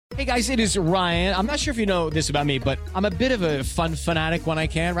Hey guys, it is Ryan. I'm not sure if you know this about me, but I'm a bit of a fun fanatic when I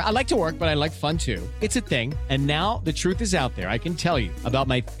can. I like to work, but I like fun too. It's a thing. And now the truth is out there. I can tell you about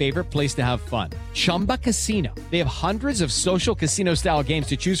my favorite place to have fun. Chumba Casino. They have hundreds of social casino style games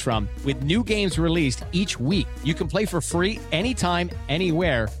to choose from with new games released each week. You can play for free anytime,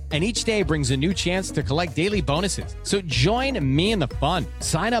 anywhere. And each day brings a new chance to collect daily bonuses. So join me in the fun.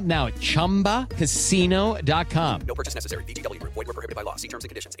 Sign up now at ChumbaCasino.com. No purchase necessary. VGW Group. Void where prohibited by law. See terms and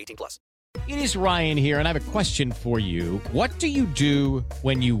conditions. 18+. It is Ryan here, and I have a question for you. What do you do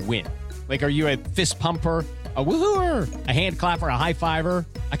when you win? Like, are you a fist pumper, a woohooer, a hand clapper, a high fiver?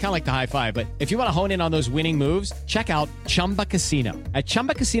 I kind of like the high five, but if you want to hone in on those winning moves, check out Chumba Casino. At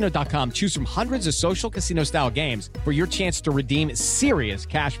ChumbaCasino.com, choose from hundreds of social casino style games for your chance to redeem serious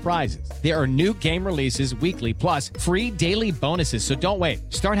cash prizes. There are new game releases weekly, plus free daily bonuses. So don't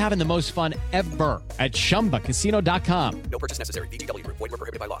wait. Start having the most fun ever at ChumbaCasino.com. No purchase necessary. VGW Group. Void where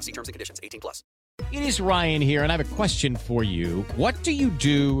prohibited by law. See terms and conditions. 18+. It is Ryan here, and I have a question for you. What do you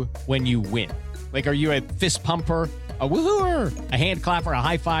do when you win? Like, are you a fist pumper, a woohooer, a hand clapper, a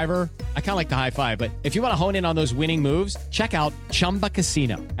high fiver? I kind of like the high five, but if you want to hone in on those winning moves, check out Chumba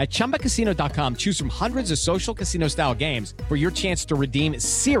Casino. At ChumbaCasino.com, choose from hundreds of social casino style games for your chance to redeem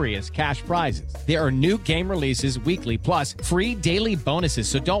serious cash prizes. There are new game releases weekly, plus free daily bonuses.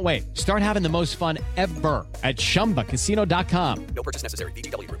 So don't wait. Start having the most fun ever at ChumbaCasino.com. No purchase necessary.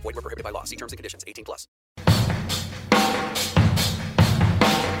 VGW Group. Void where prohibited by law. See terms and conditions. 18+.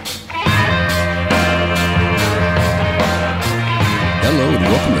 Hello and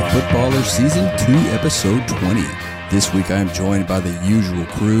welcome to Footballers Season 2, Episode 20. This week I am joined by the usual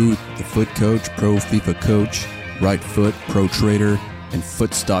crew, the Foot Coach, Pro FIFA Coach, Right Foot, Pro Trader, and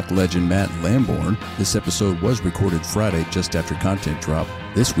Footstock legend Matt Lamborn. This episode was recorded Friday just after content drop.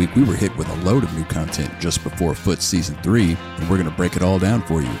 This week we were hit with a load of new content just before Foot Season 3, and we're going to break it all down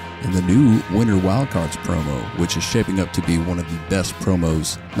for you. In the new Winter Wildcards promo, which is shaping up to be one of the best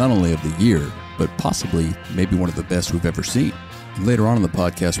promos, not only of the year, but possibly maybe one of the best we've ever seen. And later on in the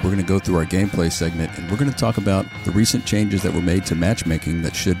podcast, we're going to go through our gameplay segment, and we're going to talk about the recent changes that were made to matchmaking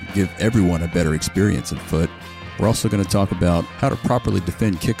that should give everyone a better experience in Foot. We're also going to talk about how to properly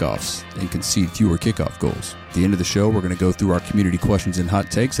defend kickoffs and concede fewer kickoff goals. At the end of the show, we're going to go through our community questions and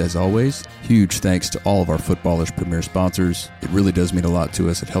hot takes, as always. Huge thanks to all of our Footballers Premier sponsors. It really does mean a lot to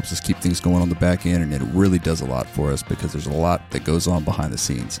us. It helps us keep things going on the back end, and it really does a lot for us because there's a lot that goes on behind the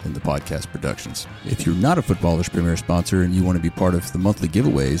scenes in the podcast productions. If you're not a Footballers Premier sponsor and you want to be part of the monthly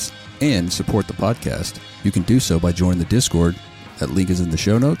giveaways and support the podcast, you can do so by joining the Discord. That link is in the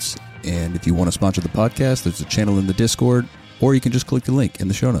show notes. And if you want to sponsor the podcast, there's a channel in the Discord, or you can just click the link in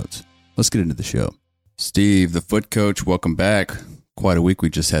the show notes. Let's get into the show. Steve, the Foot Coach, welcome back. Quite a week we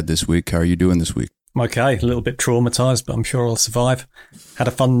just had this week. How are you doing this week? I'm okay, a little bit traumatized, but I'm sure I'll survive. Had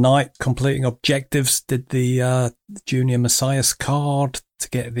a fun night completing objectives, did the Junior Messiah's card to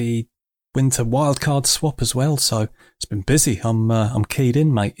get the Winter Wildcard swap as well, so it's been busy. I'm keyed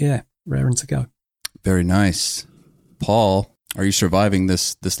in, mate. Yeah, raring to go. Very nice. Paul, are you surviving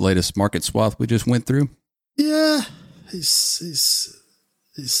this latest market swath we just went through? Yeah, it seems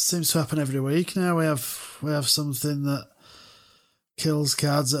to happen every week now. We have something that kills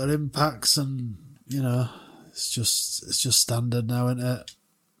cards that are impacts, and it's just standard now, isn't it?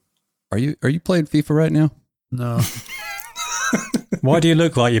 Are you playing FIFA right now? No. Why do you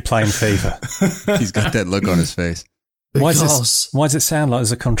look like you're playing FIFA? He's got that look on his face. Why does it sound like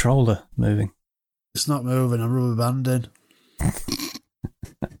there's a controller moving? It's not moving. I'm rubber banding.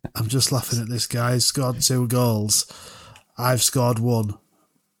 I'm just laughing at this guy. He's scored 2 goals. I've scored 1.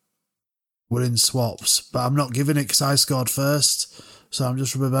 We're in swaps, but I'm not giving it because I scored first. So I'm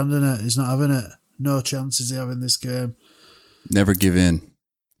just rubber banding it. He's not having it. No chance is he having this game. Never give in.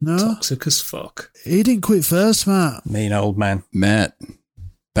 No. Toxic as fuck. He didn't quit first, Matt. Mean old man. Matt,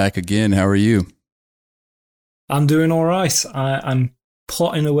 back again. How are you? I'm doing all right. I'm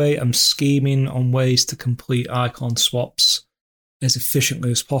plotting away. I'm scheming on ways to complete icon swaps as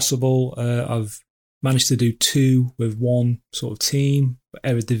efficiently as possible. I've managed to do 2 with 1 sort of team,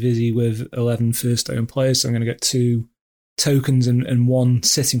 Eredivisie with 11 first-own players, so I'm going to get 2 tokens and 1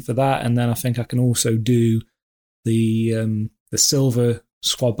 sitting for that, and then I think I can also do the silver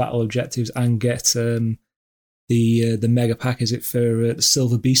squad battle objectives and get the mega pack, is it, for the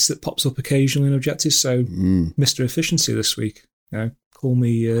silver beast that pops up occasionally in objectives, so Mr. Efficiency this week. Call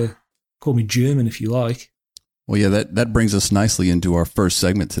me German if you like. Well, yeah, that brings us nicely into our first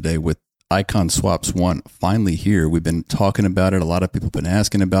segment today with Icon Swaps 1. Finally here. We've been talking about it. A lot of people have been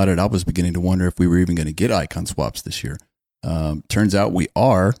asking about it. I was beginning to wonder if we were even going to get Icon Swaps this year. Turns out we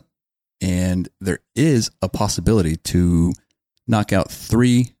are, and there is a possibility to knock out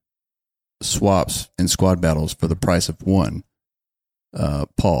 3 swaps in squad battles for the price of one.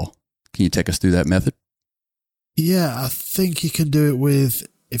 Paul, can you take us through that method? Yeah, I think you can do it with,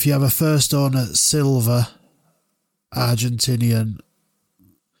 if you have a first owner silver Argentinian,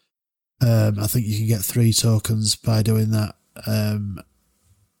 I think you can get 3 tokens by doing that. I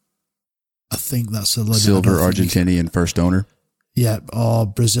think that's a limit. Silver Argentinian first owner? Yeah, or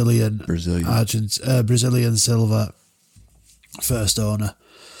Brazilian silver first owner.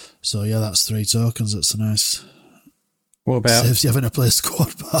 So yeah, that's 3 tokens. That's nice. What about saves you having to play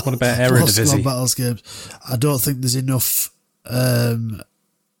squad battles? What about Eredivisie? Squad battles games. I don't think there's enough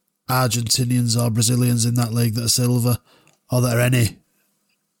Argentinians or Brazilians in that league that are silver, or that are any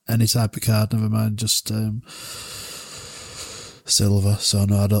type of card. Never mind, just silver. So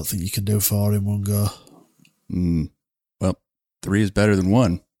no, I don't think you can do 4 in one go. Well, 3 is better than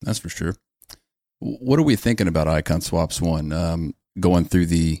 1. That's for sure. What are we thinking about Icon Swaps 1? Going through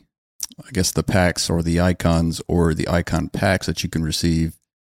the packs or the icons or the icon packs that you can receive.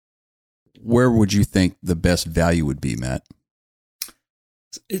 Where would you think the best value would be, Matt?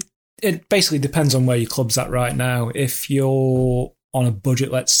 It basically depends on where your club's at right now. If you're on a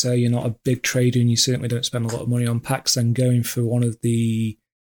budget, let's say you're not a big trader and you certainly don't spend a lot of money on packs, then going for one of the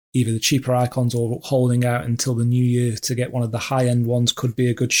either the cheaper icons or holding out until the new year to get one of the high-end ones could be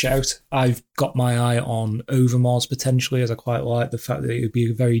a good shout. I've got my eye on Overmars potentially, as I quite like the fact that it would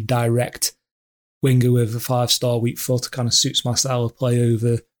be a very direct winger with a 5-star weak foot. Kind of suits my style of play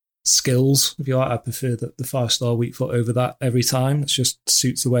over skills, if you like. I prefer the 5-star weak foot over that every time. It just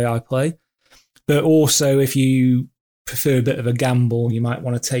suits the way I play. But also, if you prefer a bit of a gamble, you might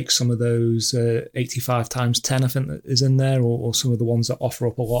want to take some of those 85 times 10, I think, that is in there, or some of the ones that offer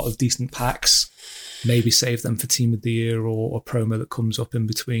up a lot of decent packs. Maybe save them for Team of the Year or a promo that comes up in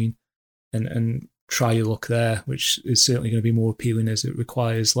between, and try your luck there, which is certainly going to be more appealing as it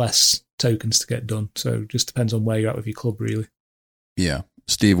requires less tokens to get done. So it just depends on where you're at with your club, really. Yeah.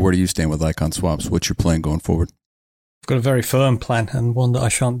 Steve, where do you stand with icon swaps? What's your plan going forward? I've got a very firm plan and one that I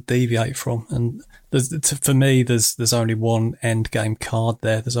shan't deviate from. And for me, there's only one end game card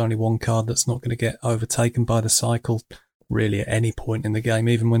there. There's only one card that's not going to get overtaken by the cycle really at any point in the game,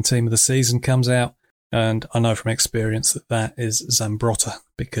 even when Team of the Season comes out. And I know from experience that is Zambrotta,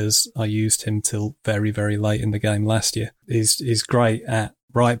 because I used him till very, very late in the game last year. He's great at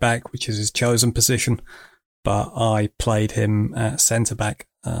right back, which is his chosen position, but I played him at centre back.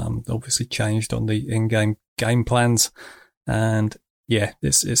 Obviously changed on the in-game game plans, and yeah,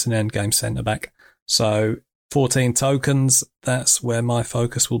 it's an end-game centre back. So 14 tokens, that's where my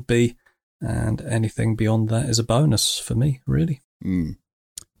focus will be, and anything beyond that is a bonus for me, really.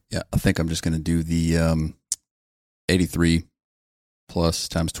 Yeah, I think I'm just going to do the 83 plus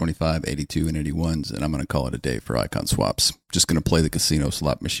times 25, 82, and 81s, and I'm going to call it a day for icon swaps. Just going to play the casino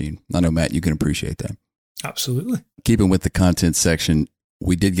slot machine. I know, Matt, you can appreciate that. Absolutely. Keeping with the content section,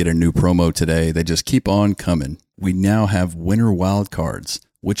 we did get a new promo today. They just keep on coming. We now have winter wildcards,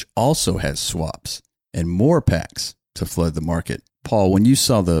 which also has swaps and more packs to flood the market. Paul, when you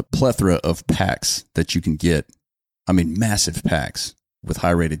saw the plethora of packs that you can get, I mean, massive packs with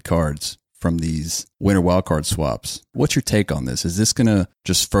high-rated cards from these winter wildcard swaps, what's your take on this? Is this going to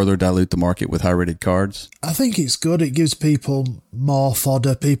just further dilute the market with high-rated cards? I think it's good. It gives people more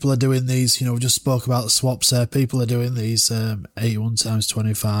fodder. People are doing these, we just spoke about the swaps there. People are doing these 81 times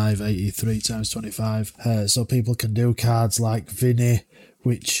 25, 83 times 25. So people can do cards like Vinny,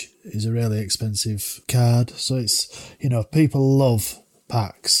 which is a really expensive card. So it's, people love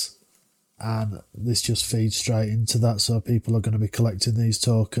packs. And this just feeds straight into that, so people are going to be collecting these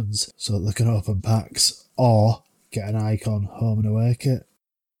tokens so that they can open packs or get an icon home and away kit.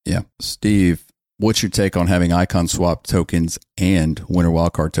 Yeah. Steve, what's your take on having icon swap tokens and winter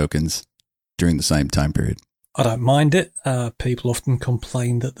wildcard tokens during the same time period? I don't mind it. People often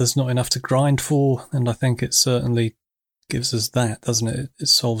complain that there's not enough to grind for, and I think it certainly gives us that, doesn't it? It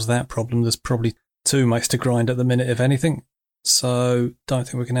solves that problem. There's probably too much to grind at the minute, if anything. So don't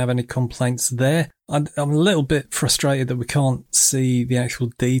think we can have any complaints there. I'm a little bit frustrated that we can't see the actual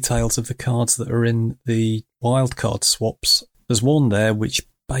details of the cards that are in the wildcard swaps. There's one there which,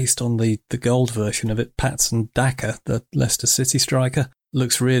 based on the gold version of it, Patson Daka, the Leicester City striker,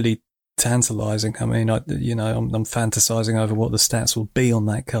 looks really tantalising. I mean, I'm fantasising over what the stats will be on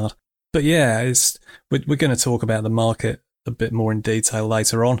that card. But yeah, we're going to talk about the market a bit more in detail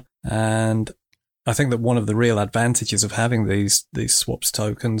later on, and I think that one of the real advantages of having these swaps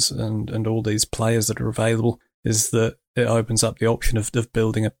tokens and all these players that are available is that it opens up the option of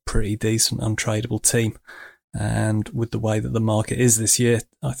building a pretty decent untradeable team. And with the way that the market is this year,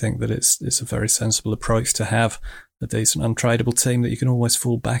 I think that it's a very sensible approach to have a decent untradeable team that you can always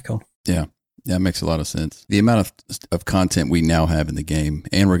fall back on. Yeah, Yeah, it makes a lot of sense. The amount of content we now have in the game,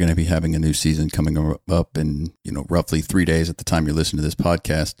 and we're going to be having a new season coming up in, roughly 3 days at the time you're listening to this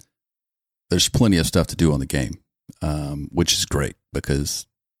podcast. There's plenty of stuff to do on the game, which is great because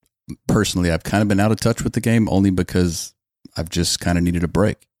personally, I've kind of been out of touch with the game only because I've just kind of needed a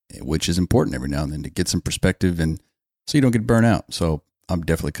break, which is important every now and then to get some perspective and so you don't get burnt out. So I'm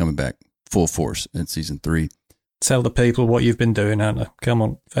definitely coming back full force in season 3. Tell the people what you've been doing, Anna. Come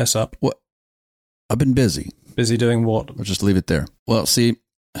on, fess up. What? I've been busy. Busy doing what? I'll just leave it there. Well, see,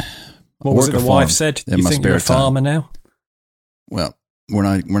 what was it the wife said? You think you're a farmer now? Well, we're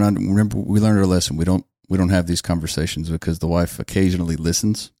not. Remember, we learned our lesson. We don't have these conversations because the wife occasionally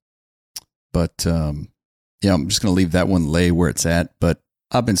listens. But I'm just going to leave that one lay where it's at. But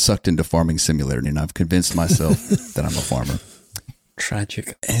I've been sucked into Farming Simulator, and I've convinced myself that I'm a farmer. Tragic.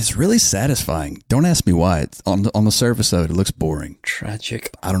 And it's really satisfying. Don't ask me why. It's on the surface of it, it looks boring. Tragic.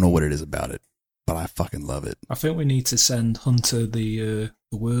 I don't know what it is about it, but I fucking love it. I think we need to send Hunter the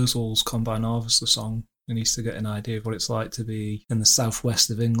Wurzels Combine Harvester song. He needs to get an idea of what it's like to be in the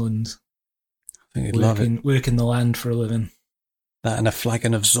southwest of England. I think he'd love it. Working the land for a living. That and a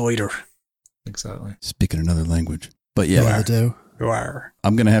flagon of Zoider. Exactly. Speaking another language. But yeah, I do.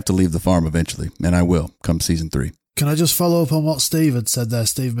 I'm going to have to leave the farm eventually, and I will come season 3. Can I just follow up on what Steve had said there?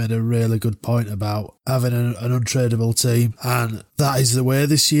 Steve made a really good point about having an untradeable team, and that is the way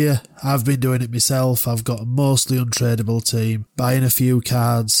this year. I've been doing it myself. I've got a mostly untradeable team, buying a few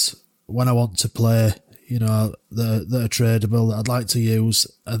cards when I want to play, that are tradable, that I'd like to use,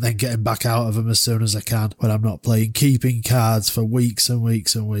 and then getting back out of them as soon as I can when I'm not playing. Keeping cards for weeks and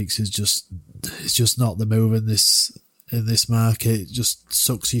weeks and weeks is just not the move in this market. It just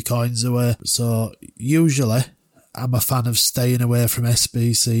sucks your coins away. So usually I'm a fan of staying away from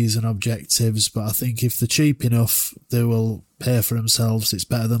SBCs and objectives, but I think if they're cheap enough, they will pay for themselves. It's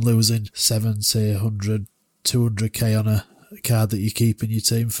better than losing 70, 100, 200k on a card that you keep in your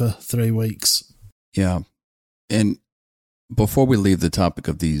team for 3 weeks. Yeah. And before we leave the topic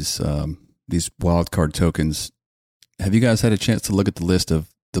of these wildcard tokens, have you guys had a chance to look at the list of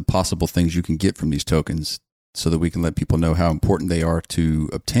the possible things you can get from these tokens so that we can let people know how important they are to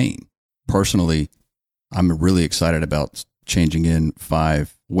obtain? Personally, I'm really excited about changing in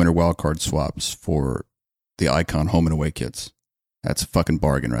 5 winter wildcard swaps for the Icon home and away kits. That's a fucking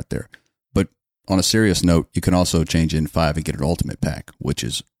bargain right there. But on a serious note, you can also change in 5 and get an ultimate pack, which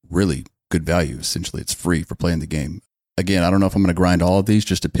is really good value. Essentially, it's free for playing the game. Again, I don't know if I'm going to grind all of these.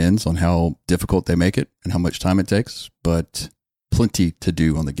 Just depends on how difficult they make it and how much time it takes. But plenty to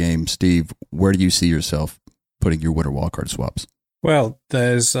do on the game. Steve, where do you see yourself putting your winter wildcard swaps? Well,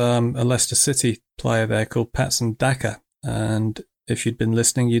 there's a Leicester City player there called Patson Daka, and if you'd been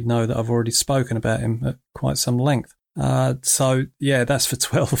listening, you'd know that I've already spoken about him at quite some length. So, yeah, that's for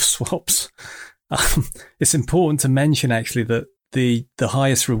 12 swaps. It's important to mention, actually, that the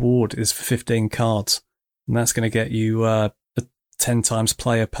highest reward is for 15 cards, and that's going to get you a 10 times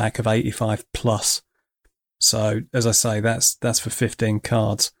player pack of 85 plus. So, as I say, that's for 15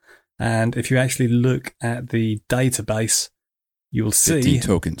 cards. And if you actually look at the database, you will see 15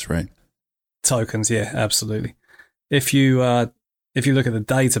 tokens, right? Tokens, yeah, absolutely. If you look at the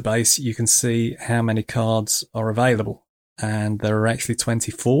database, you can see how many cards are available, and there are actually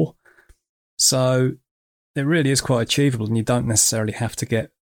 24. So it really is quite achievable, and you don't necessarily have to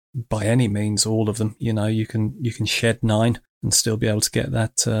get by any means all of them. You can shed 9 and still be able to get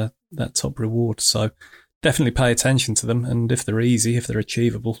that top reward. So definitely pay attention to them, and if they're easy, if they're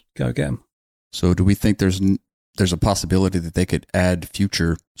achievable, go get them. So do we think there's a possibility that they could add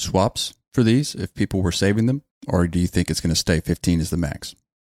future swaps for these if people were saving them? Or do you think it's going to stay 15 as the max?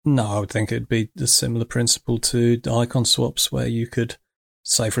 No, I would think it'd be a similar principle to the icon swaps, where you could,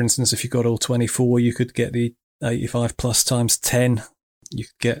 say, for instance, if you got all 24, you could get the 85 plus times 10. You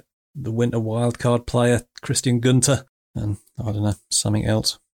could get the winter wildcard player, Christian Gunter, and I don't know, something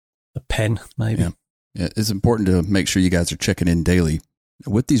else. A pen, maybe. Yeah, it's important to make sure you guys are checking in daily.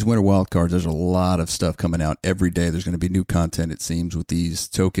 With these winter wildcards, there's a lot of stuff coming out every day. There's going to be new content, it seems, with these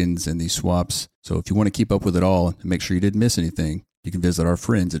tokens and these swaps. So if you want to keep up with it all and make sure you didn't miss anything, you can visit our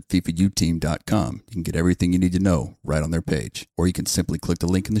friends at FIFAUteam.com. You can get everything you need to know right on their page. Or you can simply click the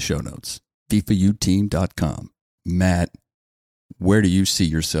link in the show notes, FIFAUteam.com. Matt, where do you see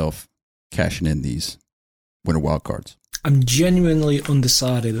yourself cashing in these winter wildcards? I'm genuinely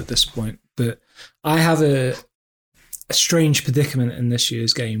undecided at this point, but I have a strange predicament in this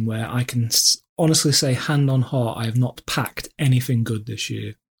year's game where I can honestly say, hand on heart, I have not packed anything good this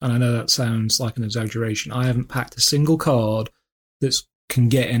year. And I know that sounds like an exaggeration. I haven't packed a single card that can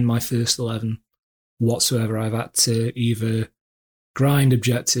get in my first 11 whatsoever. I've had to either grind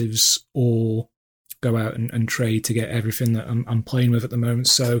objectives or go out and trade to get everything that I'm playing with at the moment.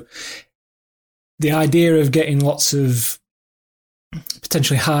 So the idea of getting lots of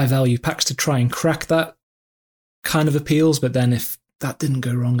potentially high value packs to try and crack that kind of appeals, but then if that didn't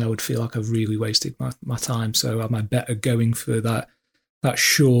go wrong, I would feel like I've really wasted my time. So am I better going for that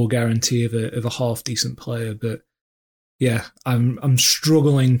sure guarantee of a half decent player? But yeah, I'm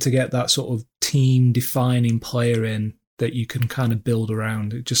struggling to get that sort of team defining player in that you can kind of build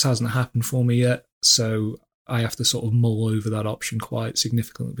around. It just hasn't happened for me yet. So I have to sort of mull over that option quite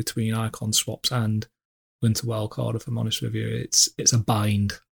significantly between icon swaps and Winter Wildcard, if I'm honest with you. It's a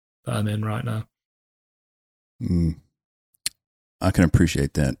bind that I'm in right now. I can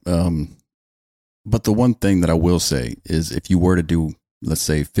appreciate that. But the one thing that I will say is if you were to do, let's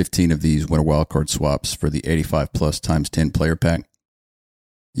say, 15 of these Winter Wildcard swaps for the 85 plus times 10 player pack,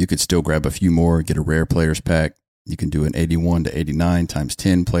 you could still grab a few more, get a rare players pack. You can do an 81 to 89 times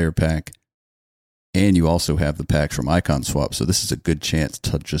 10 player pack. And you also have the packs from Icon Swap. So this is a good chance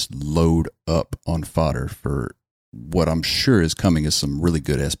to just load up on fodder for what I'm sure is coming as some really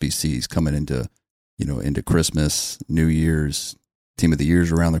good SBCs coming into Christmas, New Year's, Team of the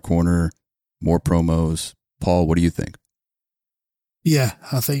Year's around the corner, more promos. Paul, what do you think? Yeah,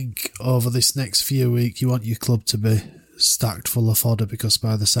 I think over this next few weeks, you want your club to be stacked full of fodder because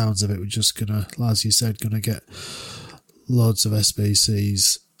by the sounds of it, we're just going to, as you said, going to get loads of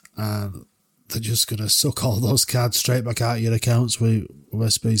SBCs and they're just going to suck all those cards straight back out of your accounts with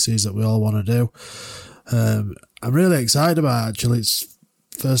SBCs that we all want to do. I'm really excited about it, actually. It's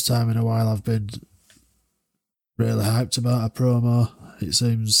the first time in a while I've been really hyped about a promo. It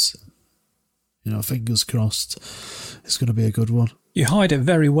seems, fingers crossed, it's going to be a good one. You hide it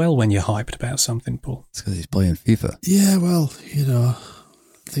very well when you're hyped about something, Paul. It's because he's playing FIFA. Yeah, well,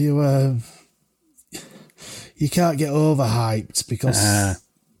 you can't get overhyped because,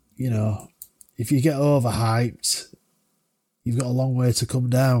 if you get overhyped, you've got a long way to come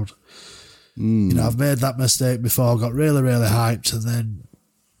down. I've made that mistake before, got really, really hyped, and then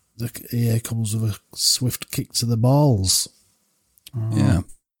the EA comes with a swift kick to the balls. Yeah.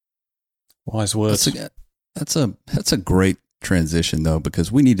 Wise words. That's a great transition, though,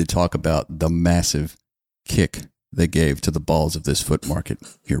 because we need to talk about the massive kick they gave to the balls of this foot market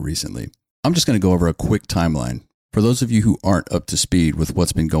here recently. I'm just going to go over a quick timeline. For those of you who aren't up to speed with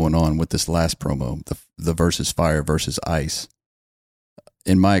what's been going on with this last promo, the versus fire versus ice,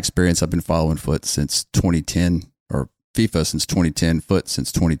 in my experience, I've been following foot since 2010, or FIFA since 2010, foot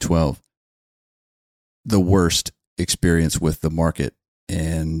since 2012. The worst experience with the market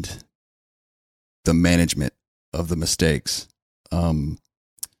and the management of the mistakes.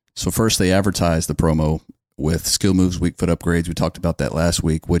 So first they advertised the promo with skill moves, weak foot upgrades. We talked about that last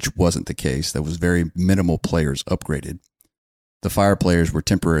week, which wasn't the case. There was very minimal players upgraded. The fire players were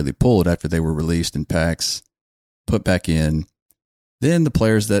temporarily pulled after they were released in packs, put back in. Then the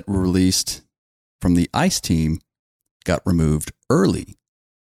players that were released from the ice team got removed early.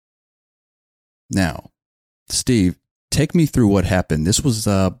 Now, Steve, take me through what happened. This was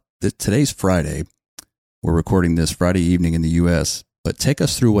today's Friday. We're recording this Friday evening in the U.S., but take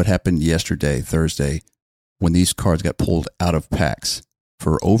us through what happened yesterday, Thursday, when these cards got pulled out of packs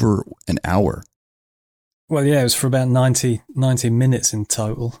for over an hour. Well, yeah, it was for about 90 minutes in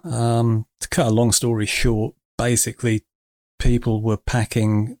total. To cut a long story short, basically, people were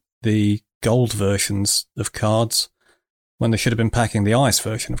packing the gold versions of cards when they should have been packing the ice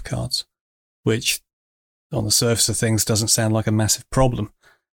version of cards, which on the surface of things doesn't sound like a massive problem.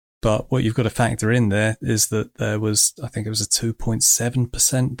 But what you've got to factor in there is that there was, I think it was a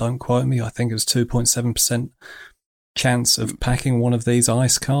 2.7%, don't quote me, I think it was 2.7% chance of packing one of these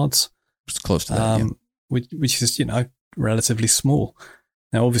ice cards. It's close to that, yeah. Which is, relatively small.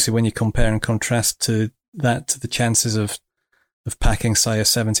 Now, obviously, when you compare and contrast to the chances of packing, say, a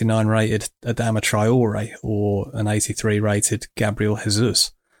 79 rated Adama Traore or an 83 rated Gabriel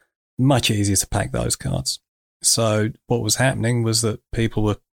Jesus, much easier to pack those cards. So what was happening was that people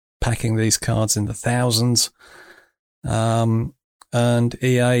were packing these cards in the thousands, and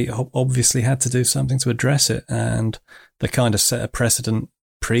EA obviously had to do something to address it, and they kind of set a precedent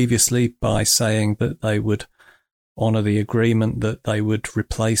previously by saying that they would honour the agreement that they would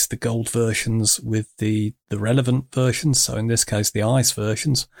replace the gold versions with the relevant versions, so in this case the ice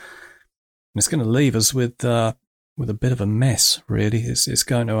versions. And it's going to leave us with a bit of a mess, really. It's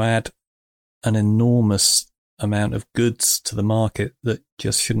going to add an enormous amount of goods to the market that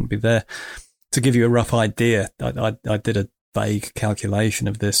just shouldn't be there. To give you a rough idea, I did a vague calculation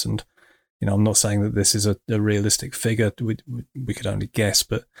of this, and I'm not saying that this is a realistic figure. We could only guess,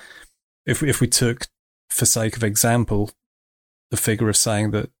 but if we took, for sake of example, the figure of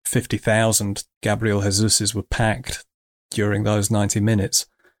saying that 50,000 Gabriel Jesuses were packed during those 90 minutes,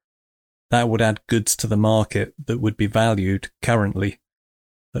 that would add goods to the market that would be valued currently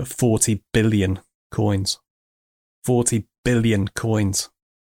at 40 billion coins. 40 billion coins.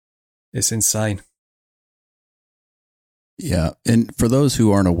 It's insane. Yeah, and for those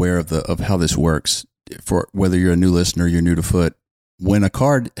who aren't aware of how this works, for whether you're a new listener, you're new to foot, when a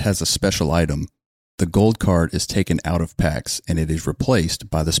card has a special item, the gold card is taken out of packs and it is replaced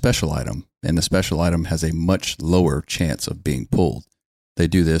by the special item, and the special item has a much lower chance of being pulled. They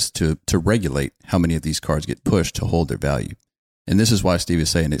do this to regulate how many of these cards get pushed to hold their value. And this is why Steve is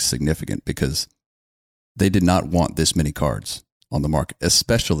saying it's significant, because they did not want this many cards on the market,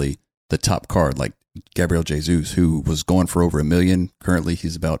 especially the top card like Gabriel Jesus, who was going for over $1 million. Currently,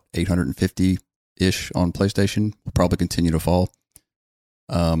 he's about 850-ish on PlayStation. Will probably continue to fall.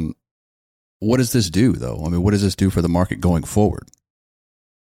 What does this do, though? I mean, what does this do for the market going forward?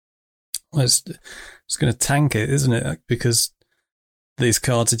 Well, it's going to tank it, isn't it? Because these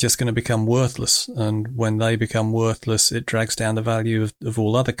cards are just going to become worthless. And when they become worthless, it drags down the value of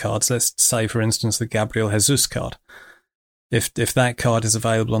all other cards. Let's say, for instance, the Gabriel Jesus card. If that card is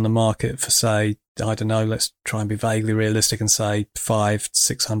available on the market for, say, I don't know, let's try and be vaguely realistic and say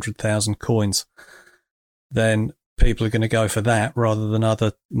 500,000-600,000 coins, then people are going to go for that rather than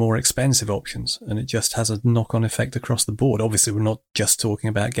other more expensive options. And it just has a knock-on effect across the board. Obviously, we're not just talking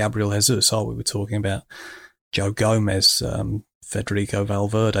about Gabriel Jesus, are we? We're talking about Joe Gomez, Federico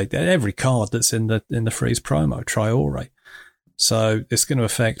Valverde, every card that's in the freeze promo, Traore. So it's going to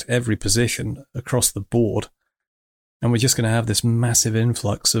affect every position across the board. And we're just going to have this massive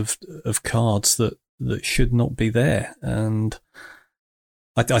influx of cards that should not be there. And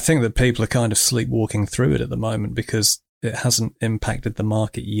I think that people are kind of sleepwalking through it at the moment because it hasn't impacted the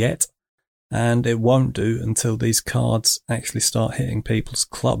market yet. And it won't do until these cards actually start hitting people's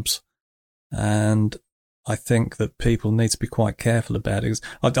clubs. And I think that people need to be quite careful about it.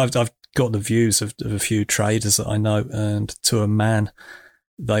 I've got the views of a few traders that I know, and to a man,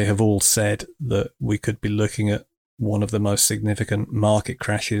 they have all said that we could be looking at one of the most significant market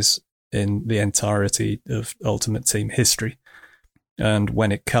crashes in the entirety of Ultimate Team history. And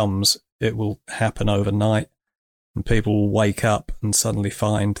when it comes, it will happen overnight, and people will wake up and suddenly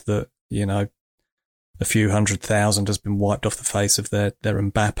find that, you know, a few 100,000 has been wiped off the face of their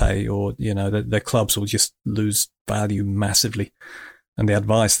Mbappe, or, you know, their clubs will just lose value massively. And the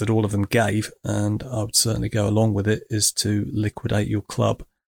advice that all of them gave, and I would certainly go along with it, is to liquidate your club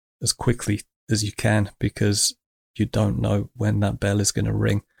as quickly as you can, because you don't know when that bell is going to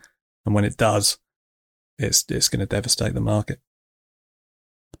ring. And when it does, it's going to devastate the market.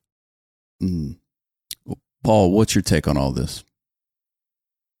 Paul, what's your take on all this?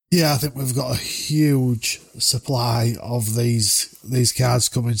 Yeah, I think we've got a huge supply of these cards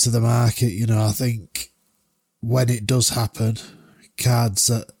coming to the market. You know, I think when it does happen, cards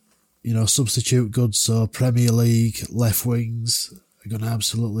that, you know, substitute goods, so Premier League left wings are going to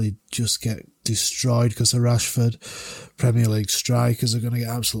absolutely just get destroyed because of Rashford. Premier League strikers are going to get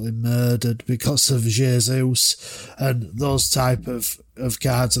absolutely murdered because of Jesus and those type of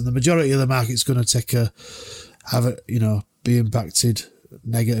cards. And the majority of the market's going to be impacted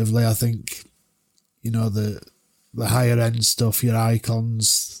negatively. I think, you know, the higher end stuff, your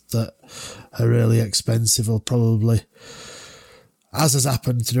icons that are really expensive will probably, as has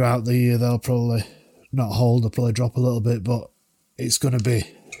happened throughout the year, they'll probably not hold, they'll probably drop a little bit, but it's going to be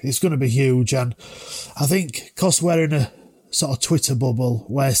huge. And I think because we're in a sort of Twitter bubble,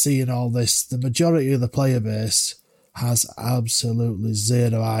 we're seeing all this, the majority of the player base has absolutely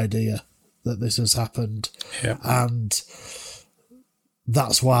zero idea that this has happened. Yeah. And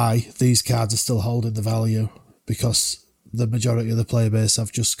that's why these cards are still holding the value, because the majority of the player base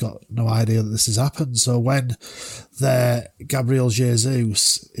have just got no idea that this has happened. So when their Gabriel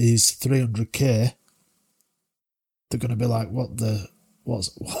Jesus is 300k, they're going to be like,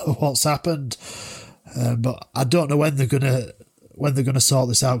 what's happened? But I don't know when they're going to sort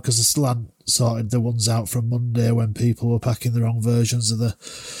this out, because they still haven't sorted the ones out from Monday when people were packing the wrong versions of the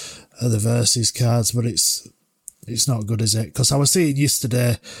Versus cards. But it's not good, is it? Because I was seeing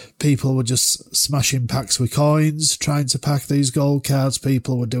yesterday, people were just smashing packs with coins, trying to pack these gold cards.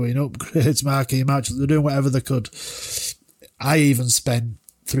 People were doing upgrades, marquee matches. They were doing whatever they could. I even spent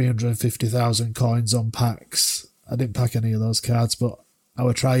 350,000 coins on packs. I didn't pack any of those cards, but I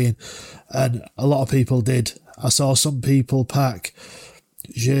were trying. And a lot of people did. I saw some people pack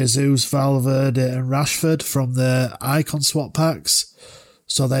Jesus, Valverde and Rashford from their icon swap packs.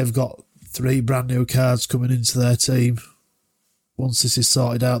 So they've got 3 brand new cards coming into their team. Once this is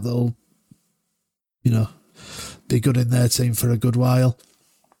sorted out, they'll be good in their team for a good while.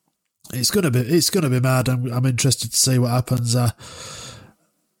 It's gonna be mad. I'm interested to see what happens.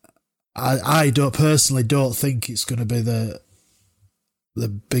 I don't think it's going to be the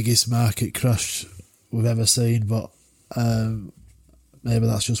biggest market crash we've ever seen, but maybe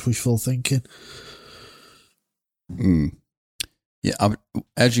that's just wishful thinking. Yeah,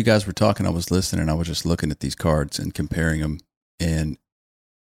 as you guys were talking, I was listening. I was just looking at these cards and comparing them, and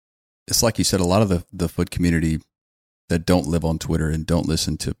it's like you said, a lot of the foot community that don't live on Twitter and don't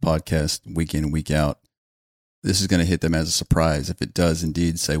listen to podcasts week in and week out, this is going to hit them as a surprise if it does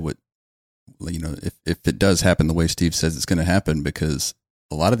indeed say what, if it does happen the way Steve says it's going to happen, because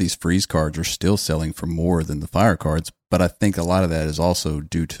a lot of these freeze cards are still selling for more than the fire cards. But I think a lot of that is also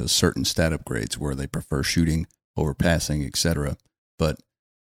due to certain stat upgrades where they prefer shooting over passing, etc. But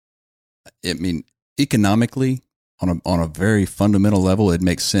I mean, economically, on a very fundamental level, it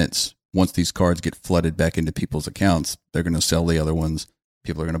makes sense. Once these cards get flooded back into people's accounts, they're going to sell the other ones.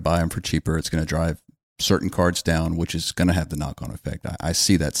 People are going to buy them for cheaper. It's going to drive certain cards down, which is going to have the knock-on effect. I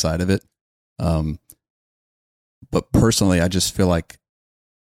see that side of it. But personally, I just feel like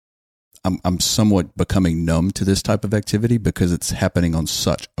I'm somewhat becoming numb to this type of activity because it's happening on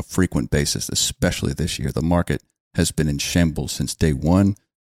such a frequent basis, especially this year. The market has been in shambles since day one.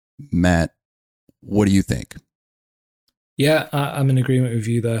 Matt, what do you think? Yeah, I'm in agreement with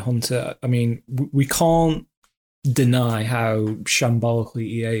you there, Hunter. I mean, we can't deny how shambolically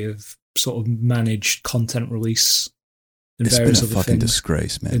EA have sort of managed content release and it's various been a other fucking things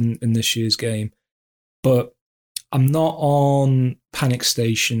disgrace, man. in this year's game. But I'm not on panic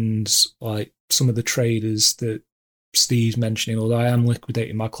stations like some of the traders that Steve's mentioning, although I am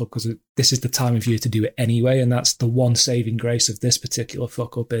liquidating my club because this is the time of year to do it anyway, and that's the one saving grace of this particular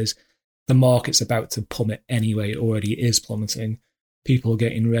fuck-up is the market's about to plummet anyway. It already is plummeting. People are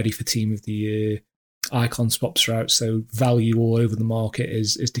getting ready for Team of the Year. Icon swaps are out, so value all over the market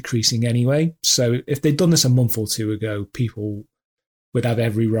is decreasing anyway. So if they'd done this a month or two ago, people would have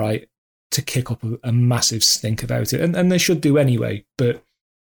every right to kick up a massive stink about it, and they should do anyway. But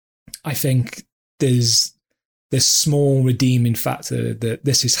I think there's this small redeeming factor that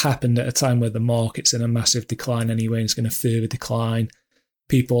this has happened at a time where the market's in a massive decline anyway, and it's going to further decline.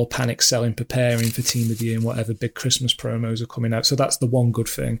 People are panic selling, preparing for Team of the Year and whatever big Christmas promos are coming out. So that's the one good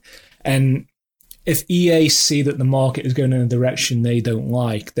thing. And if EA see that the market is going in a direction they don't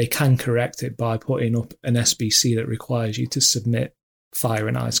like, they can correct it by putting up an SBC that requires you to submit Fire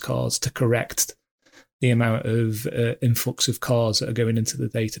and Ice cards to correct the amount of influx of cards that are going into the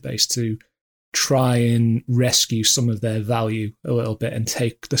database to try and rescue some of their value a little bit and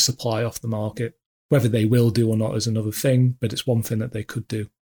take the supply off the market. Whether they will do or not is another thing, but it's one thing that they could do.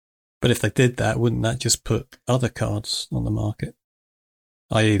 But if they did that, wouldn't that just put other cards on the market?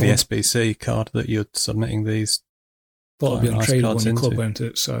 I.e. the SBC card that you're submitting these. Well, it'll be untradeable in the club, won't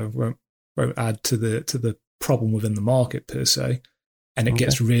it? So it won't add to the problem within the market per se. And it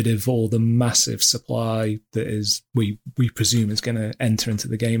gets rid of all the massive supply that is we presume is going to enter into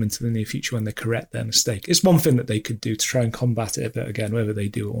the game into the near future when they correct their mistake. It's one thing that they could do to try and combat it, but again, whether they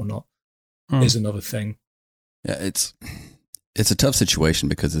do it or not is another thing. Yeah, it's a tough situation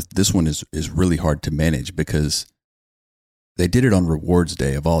because this one is really hard to manage because they did it on rewards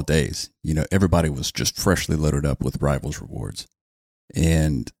day of all days. You know, everybody was just freshly loaded up with Rivals rewards,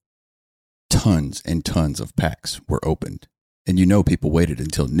 and tons and tons of packs were opened. And people waited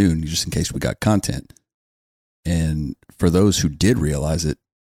until noon just in case we got content. And for those who did realize it,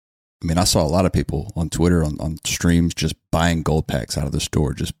 I mean, I saw a lot of people on Twitter, on streams, just buying gold packs out of the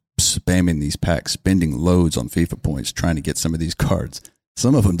store, just spamming these packs, spending loads on FIFA points, trying to get some of these cards.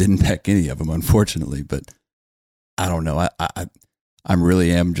 Some of them didn't pack any of them, unfortunately, but I don't know. I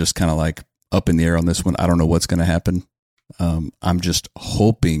really am just kind of like up in the air on this one. I don't know what's going to happen. I'm just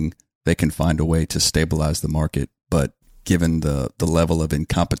hoping they can find a way to stabilize the market, but given the level of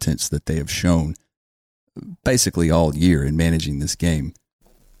incompetence that they have shown basically all year in managing this game,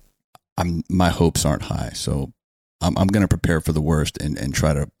 my hopes aren't high. So I'm going to prepare for the worst and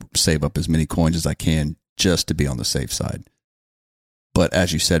try to save up as many coins as I can just to be on the safe side. But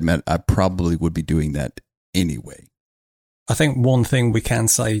as you said, Matt, I probably would be doing that anyway. I think one thing we can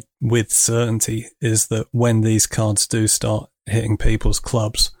say with certainty is that when these cards do start hitting people's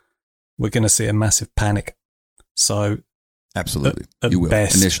clubs, we're going to see a massive panic. So absolutely, you will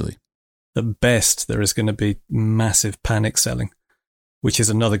initially. At best, there is going to be massive panic selling, which is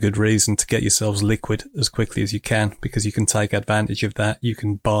another good reason to get yourselves liquid as quickly as you can, because you can take advantage of that. You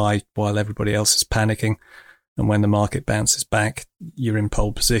can buy while everybody else is panicking, and when the market bounces back, you're in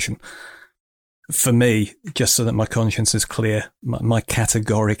pole position. For me, just so that my conscience is clear, my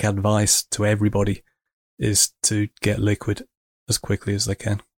categoric advice to everybody is to get liquid as quickly as they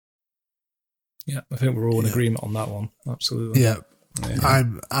can. Yeah, I think we're all in agreement on that one. Absolutely. Yeah.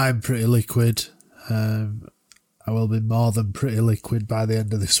 I'm pretty liquid. I will be more than pretty liquid by the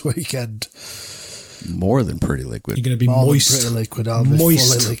end of this weekend. More than pretty liquid. You're going to be More moist. than pretty liquid. I'll be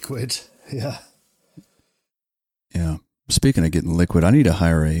fully liquid. Yeah. Yeah. Speaking of getting liquid, I need to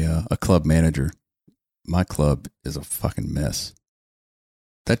hire a club manager. My club is a fucking mess.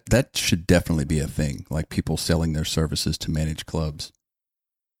 That should definitely be a thing, like people selling their services to manage clubs.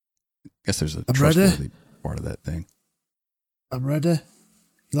 I guess there's a trustworthy part of that thing. I'm ready.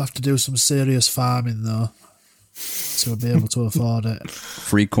 You'll have to do some serious farming, though, to be able to afford it.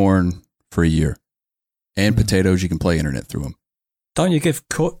 Free corn for a year. And potatoes, you can play internet through them. Don't you give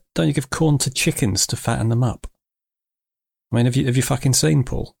corn to chickens to fatten them up? I mean, have you fucking seen,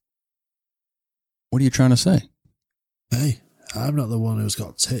 Paul? What are you trying to say? Hey, I'm not the one who's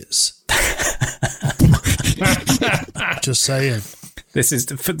got tits. Just saying. This is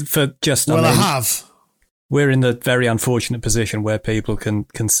for just. Well, I have. We're in the very unfortunate position where people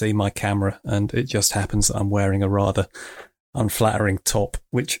can see my camera, and it just happens that I'm wearing a rather unflattering top,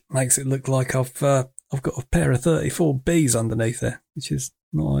 which makes it look like I've got a pair of 34Bs underneath there, which is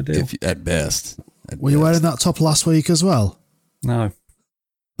not ideal. At best. Were you wearing that top last week as well? No.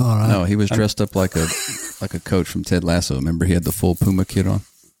 All right. No, he was dressed up like a coach from Ted Lasso. Remember, he had the full Puma kit on.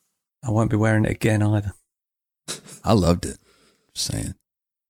 I won't be wearing it again either. I loved it. Just saying.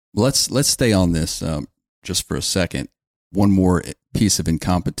 Let's stay on this just for a second. One more piece of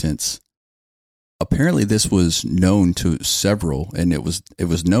incompetence. Apparently, this was known to several, and it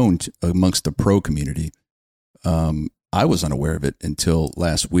was known amongst the pro community. I was unaware of it until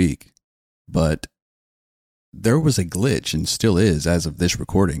last week, but there was a glitch, and still is as of this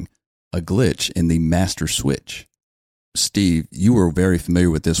recording, a glitch in the master switch. Steve, you were very familiar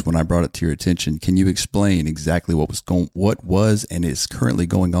with this when I brought it to your attention. Can you explain exactly what was and is currently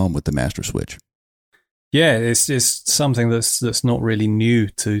going on with the master switch? Yeah, it's something that's not really new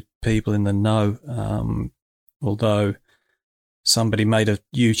to people in the know. Although somebody made a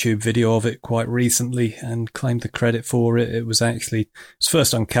YouTube video of it quite recently and claimed the credit for it. It was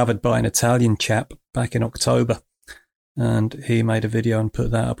first uncovered by an Italian chap back in October, and he made a video and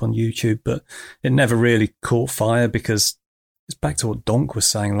put that up on YouTube, but it never really caught fire because it's back to what Donk was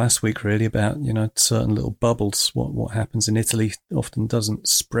saying last week, really, about, certain little bubbles. What happens in Italy often doesn't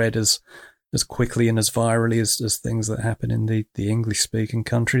spread as quickly and as virally as things that happen in the English-speaking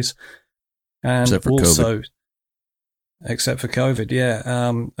countries. And except for COVID. Except for COVID, yeah.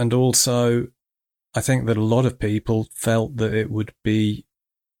 And also, I think that a lot of people felt that it would be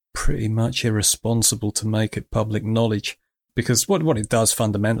pretty much irresponsible to make it public knowledge, because what it does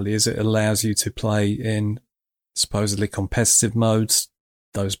fundamentally is it allows you to play in supposedly competitive modes,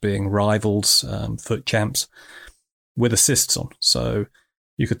 those being rivals, foot champs, with assists on. So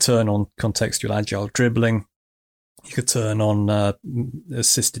you could turn on contextual agile dribbling, you could turn on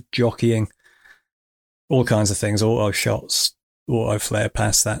assisted jockeying, all kinds of things, auto shots, auto flare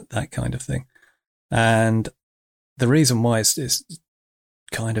pass, that kind of thing. And the reason why it's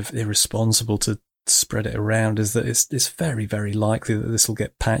kind of irresponsible to spread it around is that it's very, very likely that this will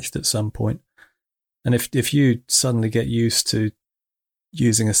get patched at some point. And if you suddenly get used to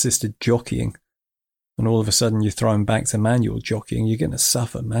using assisted jockeying and all of a sudden you're thrown back to manual jockeying, you're going to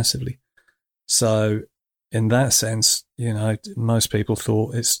suffer massively. So in that sense, most people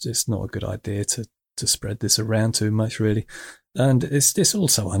thought it's not a good idea to spread this around too much, really. And it's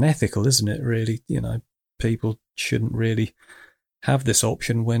also unethical, isn't it, really? People shouldn't really have this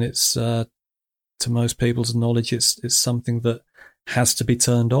option when it's, to most people's knowledge, it's something that has to be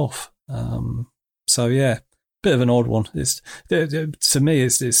turned off. So yeah, bit of an odd one. To me,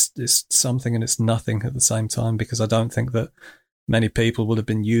 it's something and it's nothing at the same time, because I don't think that many people would have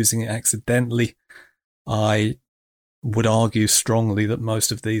been using it accidentally. I would argue strongly that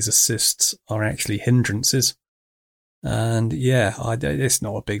most of these assists are actually hindrances. And yeah, it's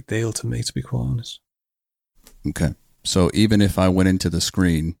not a big deal to me, to be quite honest. Okay. So even if I went into the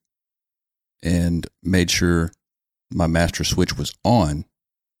screen and made sure my master switch was on,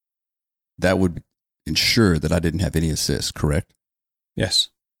 that would ensure that I didn't have any assists, correct? Yes.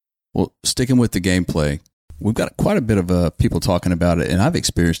 Well, sticking with the gameplay, we've got quite a bit of people talking about it, and I've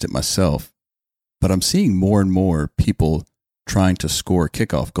experienced it myself. But I'm seeing more and more people trying to score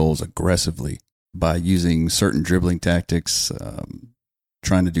kickoff goals aggressively by using certain dribbling tactics,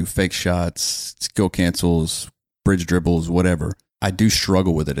 trying to do fake shots, skill cancels, bridge dribbles, whatever. I do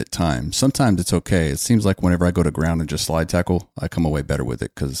struggle with it at times. Sometimes it's okay. It seems like whenever I go to ground and just slide tackle, I come away better with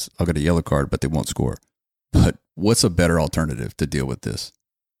it because I'll get a yellow card, but they won't score. But what's a better alternative to deal with this?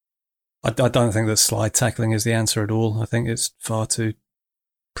 I don't think that slide tackling is the answer at all. I think it's far too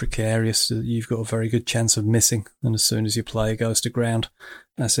precarious. You've got a very good chance of missing, and as soon as your player goes to ground,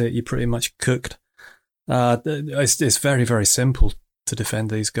 that's it. You're pretty much cooked. It's very, very simple to defend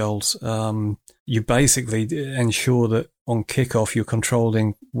these goals. You basically ensure that on kickoff you're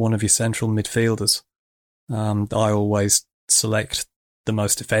controlling one of your central midfielders. I always select the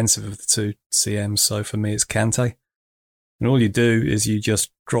most defensive of the two CMs, so for me it's Kante. And all you do is you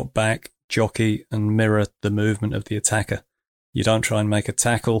just drop back, jockey, and mirror the movement of the attacker. You don't try and make a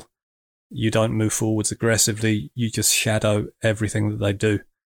tackle. You don't move forwards aggressively. You just shadow everything that they do.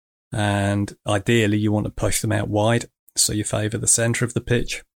 And ideally, you want to push them out wide. So you favour the centre of the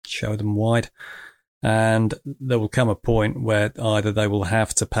pitch, show them wide. And there will come a point where either they will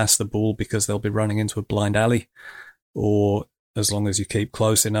have to pass the ball because they'll be running into a blind alley, or as long as you keep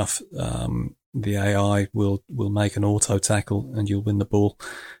close enough, the AI will make an auto tackle and you'll win the ball.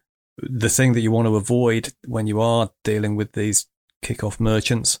 The thing that you want to avoid when you are dealing with these kickoff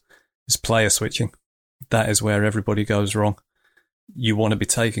merchants is player switching. That is where everybody goes wrong. You want to be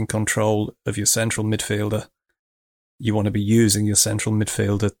taking control of your central midfielder. You want to be using your central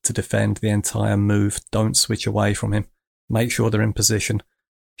midfielder to defend the entire move. Don't switch away from him. Make sure they're in position.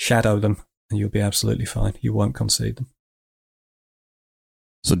 Shadow them and you'll be absolutely fine. You won't concede them.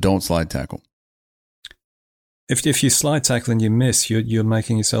 So don't slide tackle. If you slide tackle and you miss, you're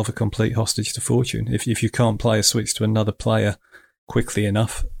making yourself a complete hostage to fortune. If you can't play a switch to another player quickly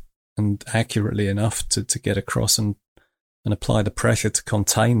enough and accurately enough to get across and apply the pressure to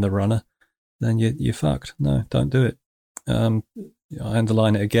contain the runner, then you're fucked. No, don't do it. I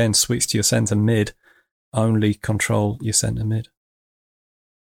underline it again, switch to your centre mid, only control your centre mid.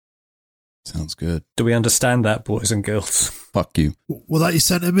 Sounds good. Do we understand that, boys and girls? Fuck you. Well, that your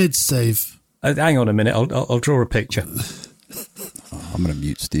centre mid, Steve? Hang on a minute, I'll draw a picture. I'm going to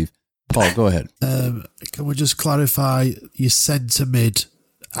mute Steve. Paul, go ahead. Can we just clarify your centre mid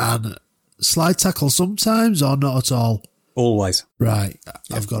and slide tackle sometimes or not at all? Always. Right,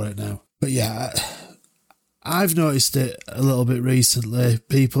 I've got it now. But yeah, I've noticed it a little bit recently.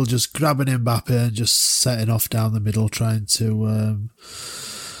 People just grabbing Mbappe and just setting off down the middle, trying to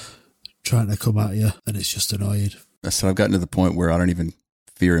come at you, and it's just annoying. So I've gotten to the point where I don't even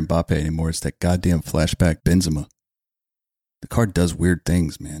fear Mbappe anymore. It's that goddamn flashback Benzema. The card does weird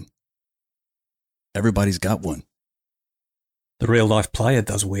things, man. Everybody's got one. The real life player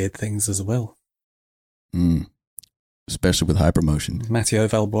does weird things as well. Especially with high promotion. Matteo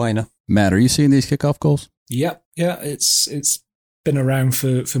Valbuena. Matt, are you seeing these kickoff goals? Yep. Yeah, it's been around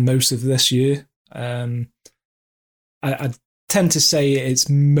for most of this year. I tend to say it's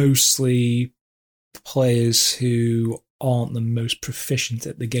mostly players who aren't the most proficient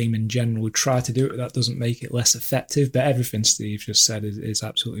at the game in general who try to do it. That doesn't make it less effective, but everything Steve just said is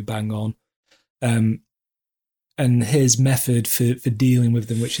absolutely bang on. And his method for dealing with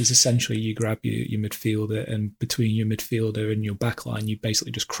them, which is essentially you grab your midfielder, and between your midfielder and your backline, you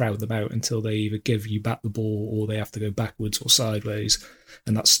basically just crowd them out until they either give you back the ball or they have to go backwards or sideways,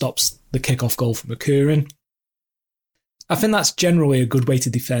 and that stops the kickoff goal from occurring. I think that's generally a good way to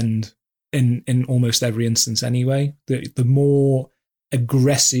defend in almost every instance anyway. The more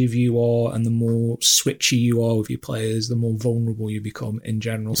aggressive you are and the more switchy you are with your players, the more vulnerable you become in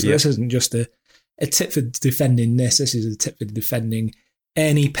general. So This isn't just a tip for defending this is a tip for defending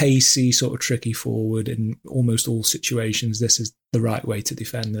any pacey sort of tricky forward in almost all situations. This is the right way to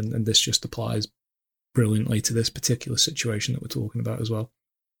defend, and this just applies brilliantly to this particular situation that we're talking about as well.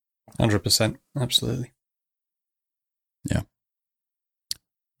 100%. Absolutely. Yeah.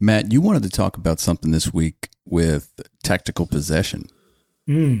 Matt, you wanted to talk about something this week with tactical possession.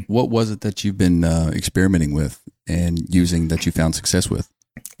 What was it that you've been experimenting with and using that you found success with?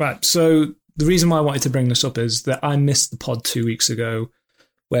 Right. So the reason why I wanted to bring this up is that I missed the pod 2 weeks ago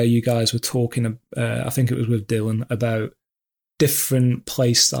where you guys were talking, I think it was with Dylan, about different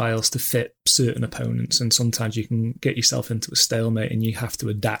play styles to fit certain opponents. And sometimes you can get yourself into a stalemate and you have to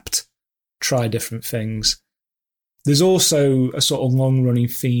adapt, try different things. There's also a sort of long-running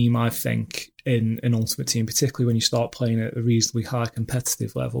theme, I think, in Ultimate Team, particularly when you start playing at a reasonably high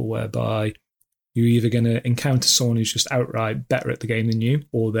competitive level, whereby you're either going to encounter someone who's just outright better at the game than you,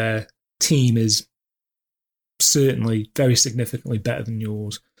 or their team is certainly very significantly better than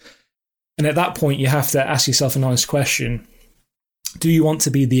yours. And at that point, you have to ask yourself a nice question. Do you want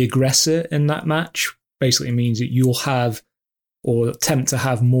to be the aggressor in that match? Basically means that you'll have, or attempt to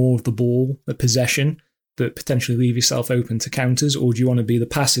have, more of the ball, the possession, but potentially leave yourself open to counters, or do you want to be the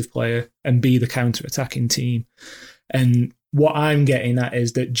passive player and be the counter-attacking team? And what I'm getting at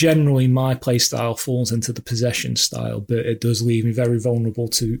is that generally my play style falls into the possession style, but it does leave me very vulnerable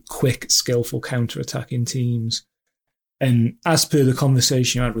to quick, skillful counter-attacking teams. And as per the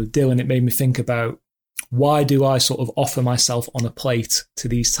conversation you had with Dylan, it made me think about, why do I sort of offer myself on a plate to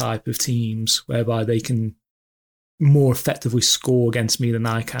these type of teams whereby they can more effectively score against me than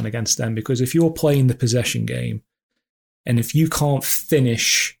I can against them? Because if you're playing the possession game, and if you can't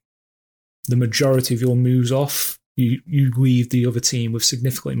finish the majority of your moves off, you leave the other team with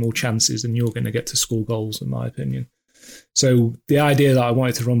significantly more chances than you're going to get to score goals, in my opinion. So the idea that I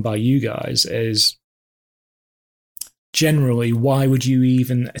wanted to run by you guys is, generally, why would you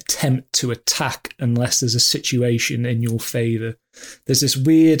even attempt to attack unless there's a situation in your favour? There's this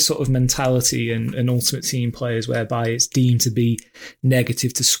weird sort of mentality in Ultimate Team players whereby it's deemed to be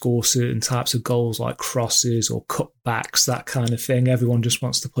negative to score certain types of goals like crosses or cutbacks, that kind of thing. Everyone just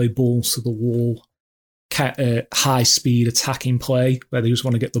wants to play balls to the wall, high-speed attacking play, where they just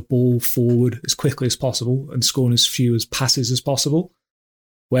want to get the ball forward as quickly as possible and scoring as few as passes as possible.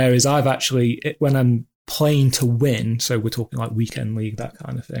 Whereas I've actually, when I'm playing to win, so we're talking like weekend league, that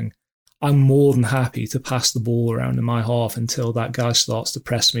kind of thing, I'm more than happy to pass the ball around in my half until that guy starts to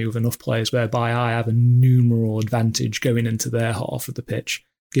press me with enough players whereby I have a numeral advantage going into their half of the pitch.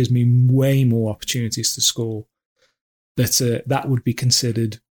 Gives me way more opportunities to score. But that would be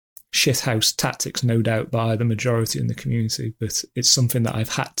considered shithouse tactics, no doubt, by the majority in the community. But it's something that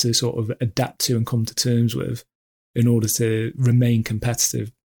I've had to sort of adapt to and come to terms with in order to remain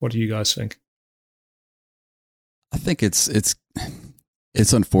competitive. What do you guys think? I think it's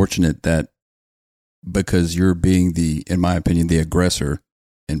unfortunate that because you're being in my opinion, the aggressor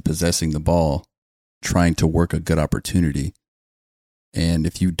in possessing the ball, trying to work a good opportunity. And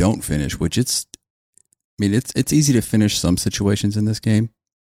if you don't finish, which it's easy to finish some situations in this game,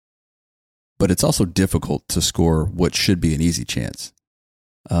 but it's also difficult to score what should be an easy chance.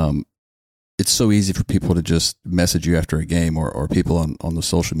 It's so easy for people to just message you after a game or people on the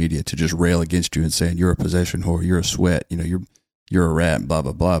social media to just rail against you and saying you're a possession whore, you're a sweat, you're a rat, blah,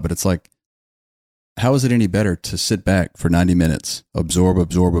 blah, blah. But it's like, how is it any better to sit back for 90 minutes, absorb,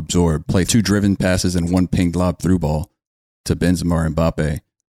 play 2 driven passes and 1 pinged lob through ball to Benzema or Mbappe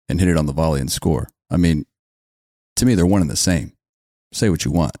and hit it on the volley and score? I mean, to me, they're one and the same. Say what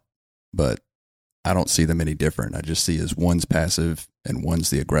you want, but I don't see them any different. I just see as one's passive and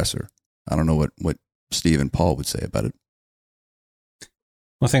one's the aggressor. I don't know what Steve and Paul would say about it.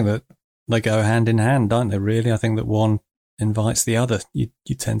 I think that they go hand in hand, don't they, really? I think that one invites the other. You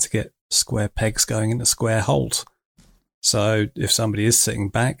tend to get square pegs going into square holes. So if somebody is sitting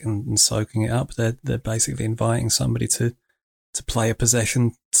back and soaking it up, they're basically inviting somebody to play a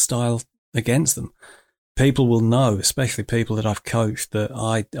possession style against them. People will know, especially people that I've coached, that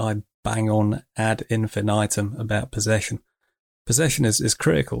I bang on ad infinitum about possession. Possession is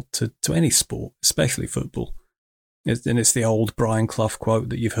critical to any sport, especially football. And it's the old Brian Clough quote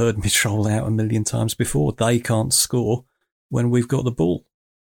that you've heard me troll out a million times before. They can't score when we've got the ball.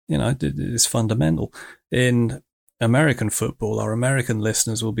 It's fundamental. In American football, our American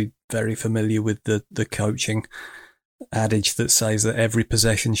listeners will be very familiar with the coaching adage that says that every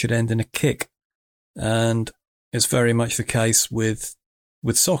possession should end in a kick. And it's very much the case with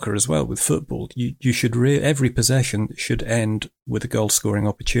soccer as well, with football. You should every possession should end with a goal scoring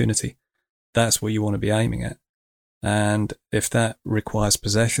opportunity. That's what you want to be aiming at. And if that requires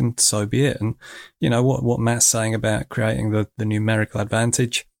possession, so be it. And what Matt's saying about creating the numerical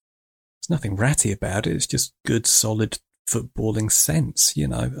advantage, there's nothing ratty about it. It's just good, solid footballing sense.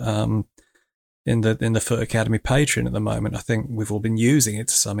 In the Foot Academy Patreon at the moment, I think we've all been using it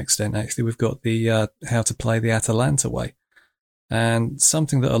to some extent. Actually, we've got the how to play the Atalanta way. And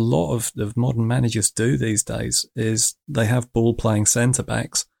something that a lot of modern managers do these days is they have ball-playing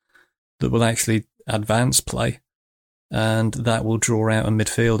centre-backs that will actually advance play, and that will draw out a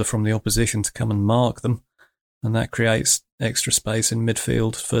midfielder from the opposition to come and mark them, and that creates extra space in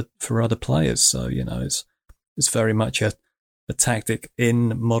midfield for other players. So, it's very much a tactic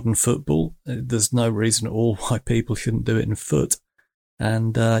in modern football. There's no reason at all why people shouldn't do it in foot.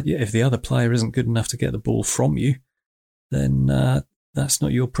 And if the other player isn't good enough to get the ball from you, then that's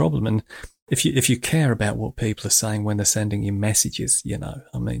not your problem. And if you care about what people are saying when they're sending you messages, get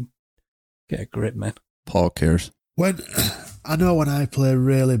a grip, man. Paul cares. When I play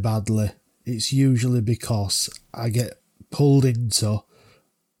really badly, it's usually because I get pulled into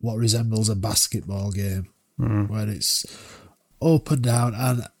what resembles a basketball game, where it's up and down.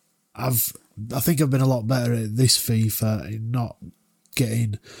 And I think I've been a lot better at this FIFA in not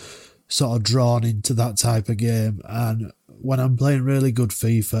getting sort of drawn into that type of game. And when I'm playing really good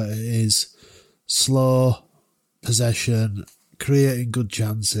FIFA, it is slow, possession, creating good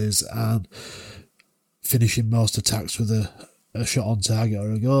chances, and finishing most attacks with a shot on target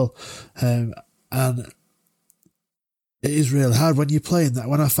or a goal. And it is really hard when you're playing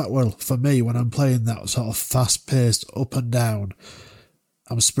that. For me, when I'm playing that sort of fast-paced up and down,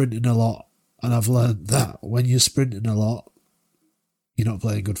 I'm sprinting a lot, and I've learned that when you're sprinting a lot, you're not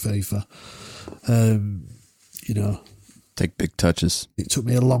playing good FIFA. Take big touches. It took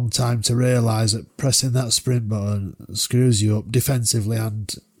me a long time to realise that pressing that sprint button screws you up defensively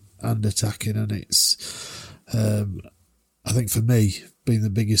and attacking, and it's, I think for me, been the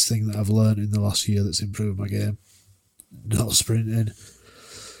biggest thing that I've learned in the last year that's improved my game. Not sprinting.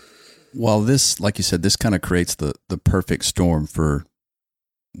 Well, this, like you said, this kind of creates the perfect storm for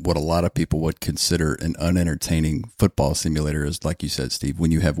what a lot of people would consider an unentertaining football simulator is, like you said, Steve,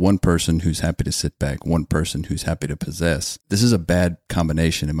 when you have one person who's happy to sit back, one person who's happy to possess. This is a bad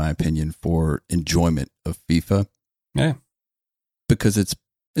combination, in my opinion, for enjoyment of FIFA. Yeah. Because it's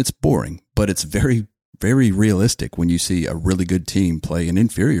boring, but it's very, very realistic. When you see a really good team play an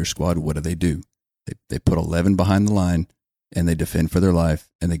inferior squad, what do? They put 11 behind the line, and they defend for their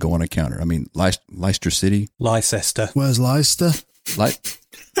life, and they go on a counter. I mean, Leicester City. Leicester. Where's Leicester? Leicester.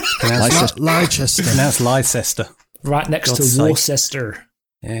 Leicester. Pronounced Leicester. Right next God's to sake. Worcester.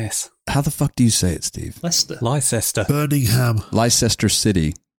 Yes. How the fuck do you say it, Steve? Leicester. Leicester. Birmingham. Leicester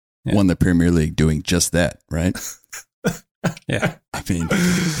City won the Premier League doing just that, right? Yeah. I mean,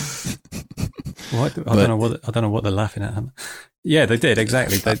 I don't know what they're laughing at. Yeah, they did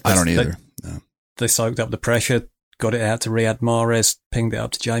exactly. I don't either. No. They soaked up the pressure, got it out to Riyad Mahrez, pinged it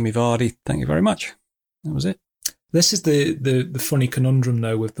up to Jamie Vardy. Thank you very much. That was it. This is the funny conundrum,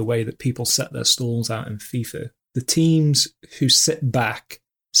 though, with the way that people set their stalls out in FIFA. The teams who sit back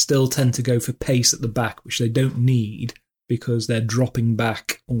still tend to go for pace at the back, which they don't need because they're dropping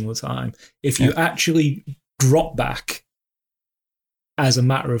back all the time. If you actually drop back as a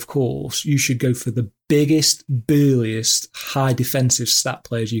matter of course, you should go for the biggest, burliest, high defensive stat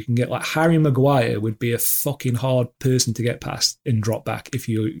players you can get. Like Harry Maguire would be a fucking hard person to get past in drop back if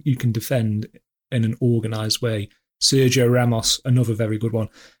you can defend in an organised way. Sergio Ramos, another very good one.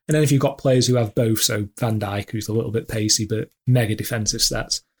 And then if you've got players who have both, so Van Dijk, who's a little bit pacey but mega defensive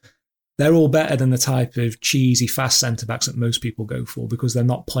stats, they're all better than the type of cheesy, fast centre-backs that most people go for because they're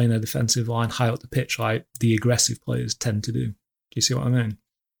not playing a defensive line high up the pitch like the aggressive players tend to do. Do you see what I mean?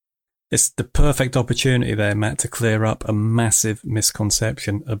 It's the perfect opportunity there, Matt, to clear up a massive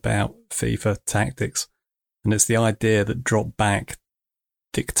misconception about FIFA tactics. And it's the idea that drop back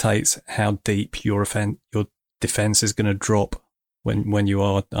dictates how deep your defense is going to drop when you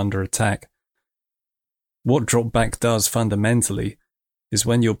are under attack. What drop back does fundamentally is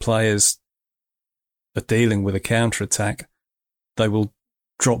when your players are dealing with a counter attack, they will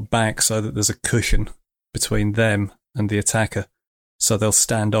drop back so that there's a cushion between them and the attacker. So they'll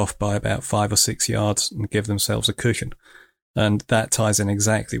stand off by about 5 or 6 yards and give themselves a cushion. And that ties in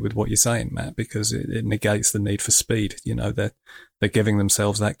exactly with what you're saying, Matt, because it negates the need for speed. You know, they're giving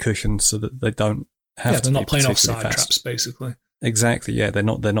themselves that cushion so that they don't have to they're not playing particularly offside fast. traps, basically. Exactly, yeah. They're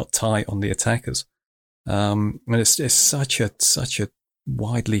not tight on the attackers. And it's such a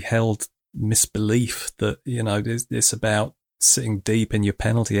widely held misbelief that, you know, it's about sitting deep in your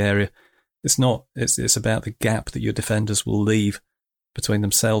penalty area. It's not. It's about the gap that your defenders will leave between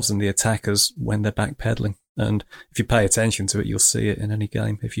themselves and the attackers when they're backpedaling. And if you pay attention to it, you'll see it in any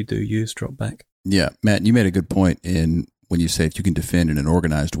game if you do use drop back. Yeah, Matt, you made a good point in when you say if you can defend in an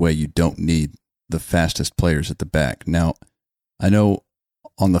organized way, you don't need the fastest players at the back. Now, I know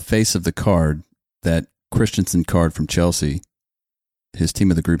on the face of the card, that Christensen card from Chelsea, his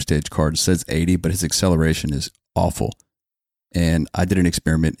team of the group stage card says 80, but his acceleration is awful. And I did an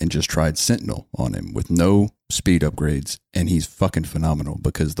experiment and just tried Sentinel on him with no speed upgrades, and he's fucking phenomenal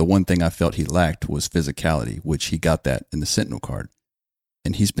because the one thing I felt he lacked was physicality, which he got that in the Sentinel card.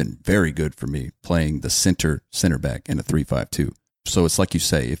 And he's been very good for me playing the center back in a 3-5-2. So it's like you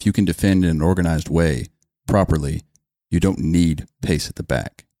say, if you can defend in an organized way properly, you don't need pace at the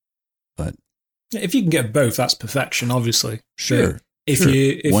back. But if you can get both, that's perfection, obviously. Sure. If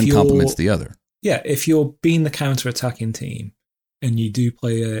one you're, complements the other. Yeah, if you're being the counter-attacking team and you do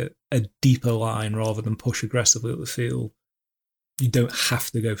play a deeper line rather than push aggressively at the field, you don't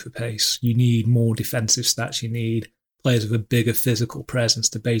have to go for pace. You need more defensive stats. You need players with a bigger physical presence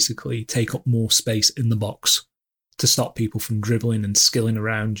to basically take up more space in the box to stop people from dribbling and skilling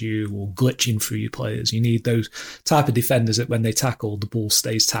around you or glitching through your players. You need those type of defenders that when they tackle, the ball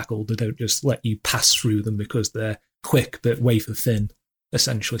stays tackled. They don't just let you pass through them because they're quick but wafer thin,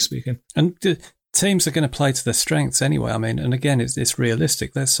 essentially speaking. And teams are going to play to their strengths anyway. I mean, and again, it's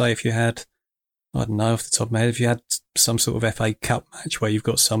realistic. Let's say if you had I don't know off the top of my head, if you had some sort of FA Cup match where you've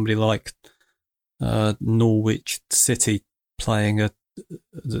got somebody like Norwich City playing a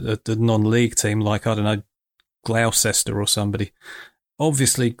non-league team like, I don't know, Gloucester or somebody.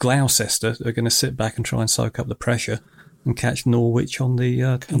 Obviously, Gloucester are going to sit back and try and soak up the pressure and catch Norwich on the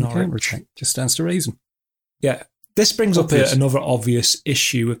counter-attack. Just stands to reason. Yeah. This brings up another obvious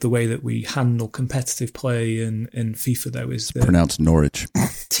issue with the way that we handle competitive play in FIFA, though, is that pronounced Norwich.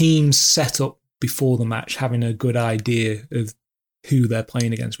 Teams set up before the match having a good idea of who they're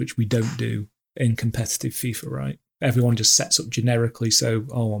playing against, which we don't do in competitive FIFA, right? Everyone just sets up generically, so,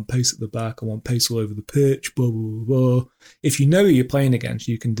 I want pace at the back, I want pace all over the pitch, blah, blah, blah. If you know who you're playing against,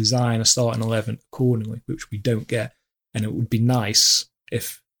 you can design a starting 11 accordingly, which we don't get. And it would be nice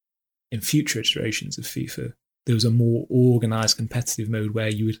if, in future iterations of FIFA, there was a more organised competitive mode where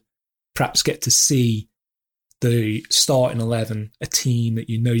you would perhaps get to see the starting 11, a team that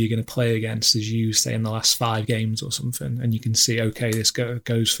you know you're going to play against, as you say in the last 5 games or something, and you can see, okay, this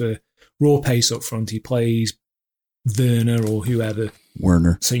goes for raw pace up front, he plays Werner or whoever.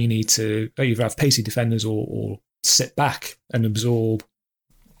 Werner. So you need to either have pacey defenders or sit back and absorb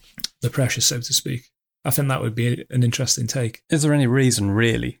the pressure, so to speak. I think that would be an interesting take. Is there any reason,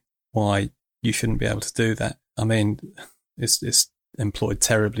 really, why you shouldn't be able to do that? I mean, it's employed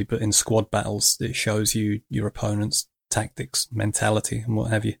terribly, but in squad battles, it shows you your opponent's tactics, mentality, and what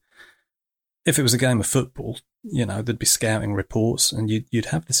have you. If it was a game of football, there'd be scouting reports, and you'd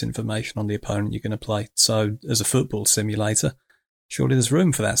have this information on the opponent you're going to play. So, as a football simulator, surely there's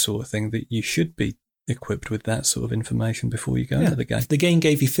room for that sort of thing, that you should be equipped with that sort of information before you go into the game. If the game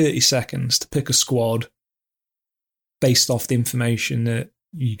gave you 30 seconds to pick a squad based off the information that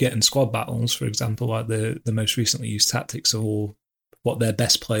you get in squad battles, for example, like the most recently used tactics or what their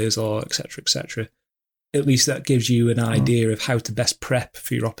best players are, etc., etc., at least that gives you an idea of how to best prep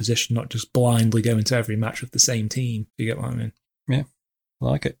for your opposition, not just blindly go into every match with the same team. You get what I mean? Yeah, I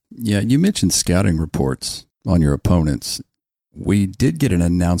like it. Yeah, you mentioned scouting reports on your opponents. We did get an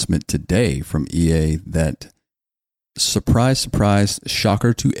announcement today from EA that, surprise, surprise,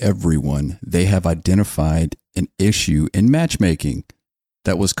 shocker to everyone, they have identified an issue in matchmaking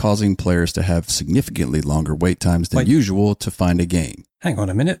that was causing players to have significantly longer wait times than usual to find a game. Hang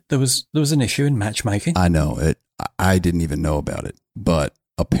on a minute. There was an issue in matchmaking. I know it. I didn't even know about it, but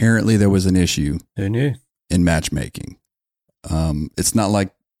apparently there was an issue. Who knew? In matchmaking. It's not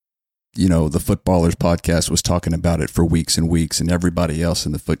like, the Footballers podcast was talking about it for weeks and weeks, and everybody else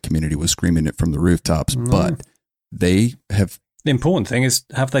in the foot community was screaming it from the rooftops. But they have. The important thing is,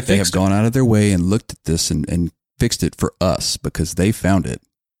 have they fixed it? They have gone out of their way and looked at this and fixed it for us because they found it.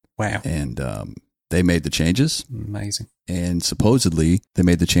 Wow. And they made the changes. Amazing. And supposedly they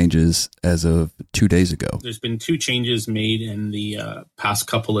made the changes as of 2 days ago. There's been 2 changes made in the past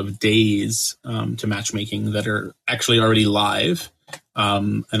couple of days to matchmaking that are actually already live.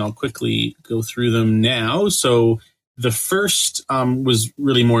 And I'll quickly go through them now. So the first was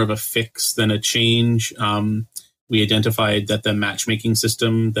really more of a fix than a change. We identified that the matchmaking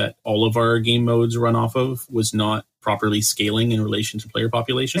system that all of our game modes run off of was not properly scaling in relation to player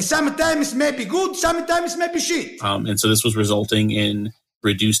population. Sometimes it may be good, sometimes it may be shit. And so this was resulting in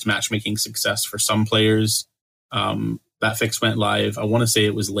reduced matchmaking success for some players. That fix went live, I want to say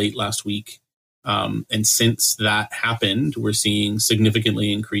it was late last week. And since that happened, we're seeing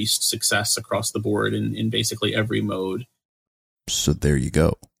significantly increased success across the board in basically every mode. So there you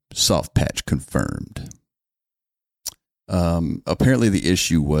go. Soft patch confirmed. Apparently the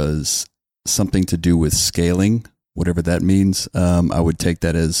issue was something to do with scaling, whatever that means. I would take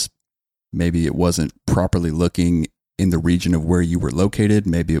that as maybe it wasn't properly looking in the region of where you were located.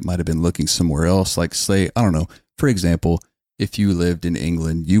 Maybe it might have been looking somewhere else. Like, say, I don't know, for example, if you lived in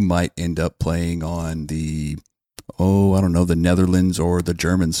England, you might end up playing on the Netherlands or the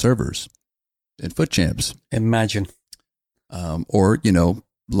German servers in Foot Champs. Imagine. Or,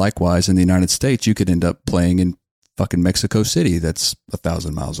 likewise in the United States, you could end up playing in fucking Mexico City. That's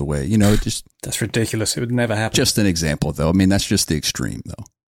 1,000 miles away. That's ridiculous. It would never happen. Just an example, though. I mean, that's just the extreme, though.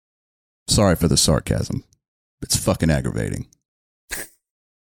 Sorry for the sarcasm. It's fucking aggravating.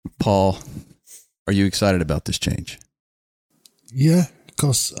 Paul, are you excited about this change? Yeah,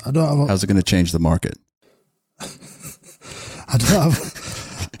 because I don't have. How's it going to change the market? I don't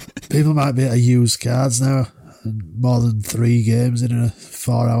have. People might be able to use cards now, and more than 3 games in a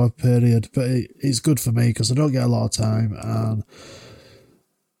 4-hour period. But it's good for me because I don't get a lot of time, and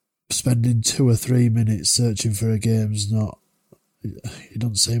spending 2 or 3 minutes searching for a game is not. It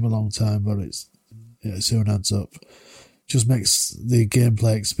doesn't seem a long time, but it soon adds up. Just makes the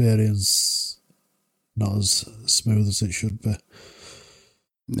gameplay experience not as smooth as it should be.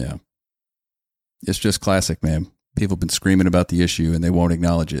 Yeah. It's just classic, man. People have been screaming about the issue and they won't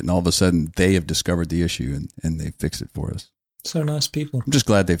acknowledge it. And all of a sudden they have discovered the issue and they fixed it for us. So nice people. I'm just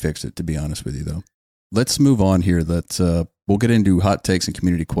glad they fixed it, to be honest with you, though. Let's move on here. We'll get into hot takes and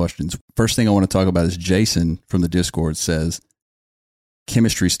community questions. First thing I want to talk about is Jason from the Discord says,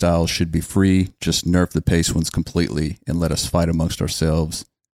 chemistry styles should be free. Just nerf the pace ones completely and let us fight amongst ourselves.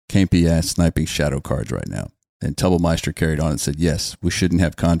 Can't be ass sniping shadow cards right now. And Tubblemeister carried on and said, yes, we shouldn't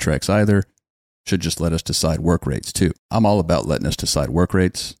have contracts either. Should just let us decide work rates too. I'm all about letting us decide work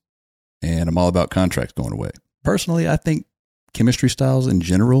rates, and I'm all about contracts going away. Personally, I think chemistry styles in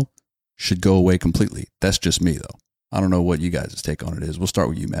general should go away completely. That's just me, though. I don't know what you guys' take on it is. We'll start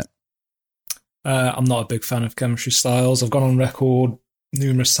with you, Matt. I'm not a big fan of chemistry styles. I've gone on record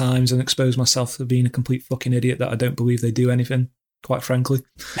numerous times and exposed myself to being a complete fucking idiot that I don't believe they do anything, quite frankly.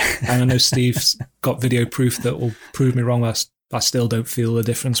 And I know Steve's got video proof that will prove me wrong. I still don't feel the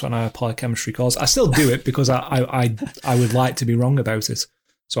difference when I apply chemistry cards. I still do it because I would like to be wrong about it.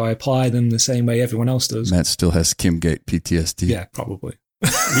 So I apply them the same way everyone else does. Matt still has Kimgate PTSD. Yeah, probably.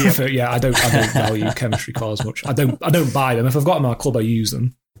 I don't value chemistry cards much. I don't buy them. If I've got them in my club, I use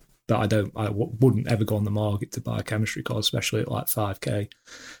them. But I wouldn't ever go on the market to buy a chemistry card, especially at like 5k.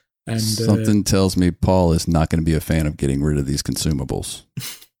 And something tells me Paul is not going to be a fan of getting rid of these consumables.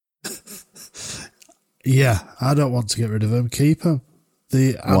 Yeah, I don't want to get rid of them. Keep them.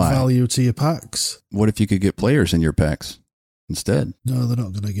 They add value to your packs. What if you could get players in your packs instead? No, they're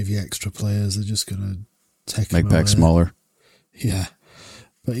not going to give you extra players. They're just going to make packs smaller. Yeah.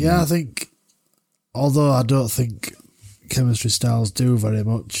 But yeah, I think, although I don't think chemistry styles do very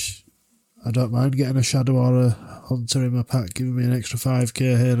much, I don't mind getting a shadow or a hunter in my pack, giving me an extra 5k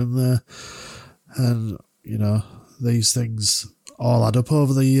here and there. And, these things all add up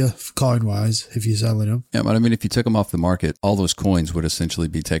over the year, coin-wise, if you're selling them. Yeah, but I mean, if you took them off the market, all those coins would essentially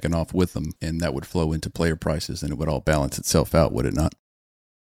be taken off with them, and that would flow into player prices, and it would all balance itself out, would it not?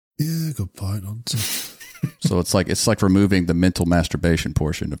 Yeah, good point, Hunter. So it's like removing the mental masturbation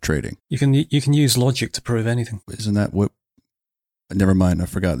portion of trading. You can use logic to prove anything. Isn't that what? Never mind, I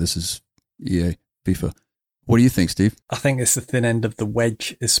forgot. This is EA, FIFA. What do you think, Steve? I think it's the thin end of the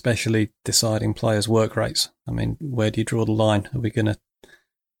wedge, especially deciding players' work rates. I mean, where do you draw the line? Are we going to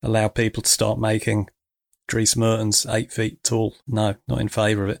allow people to start making Dries Mertens 8 feet tall? No, not in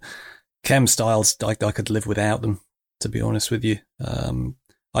favour of it. Chem styles, I could live without them, to be honest with you.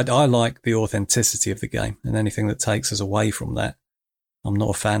 I like the authenticity of the game, and anything that takes us away from that, I'm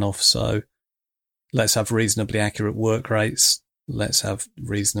not a fan of. So let's have reasonably accurate work rates. Let's have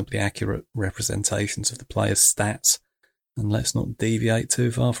reasonably accurate representations of the player's stats, and let's not deviate too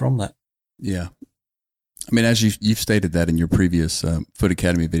far from that. Yeah. I mean, as you've stated that in your previous Foot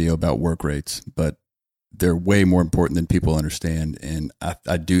Academy video about work rates, but they're way more important than people understand, and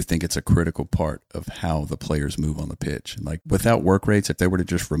I do think it's a critical part of how the players move on the pitch. Like, without work rates, if they were to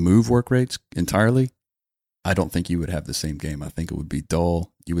just remove work rates entirely, I don't think you would have the same game. I think it would be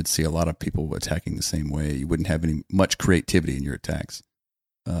dull. You would see a lot of people attacking the same way. You wouldn't have much creativity in your attacks.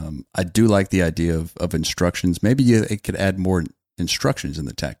 I do like the idea of instructions. Maybe it could add more instructions in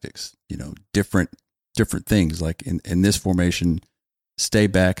the tactics. Different things. Like in this formation, stay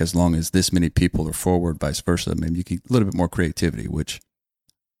back as long as this many people are forward, vice versa. Maybe you get a little bit more creativity, which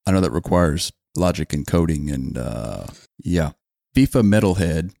I know that requires logic and coding. And FIFA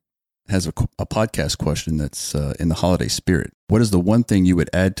Metalhead has a podcast question that's in the holiday spirit. What is the one thing you would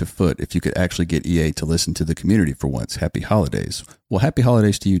add to Foot if you could actually get EA to listen to the community for once? Happy holidays. Well, happy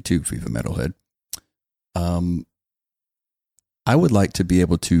holidays to you too, FIFA Metalhead. I would like to be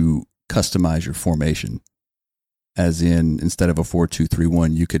able to customize your formation, as in, instead of a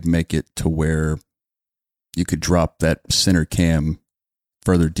 4-2-3-1, you could make it to where you could drop that center cam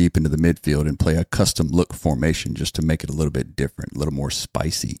further deep into the midfield and play a custom look formation just to make it a little bit different, a little more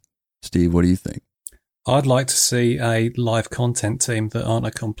spicy. Steve, what do you think? I'd like to see a live content team that aren't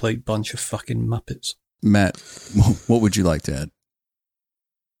a complete bunch of fucking Muppets. Matt, what would you like to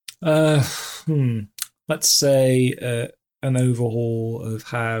add? Let's say an overhaul of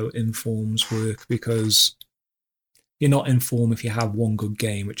how informs work, because you're not informed if you have one good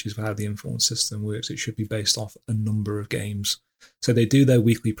game, which is how the inform system works. It should be based off a number of games. So they do their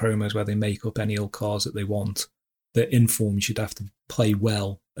weekly promos where they make up any old cards that they want. The inform should have to play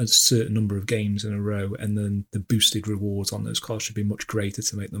well a certain number of games in a row, and then the boosted rewards on those cards should be much greater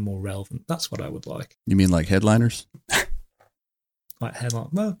to make them more relevant. That's what I would like. You mean like headliners? Like headline?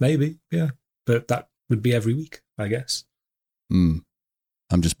 Well, maybe, yeah. But that would be every week, I guess. I'm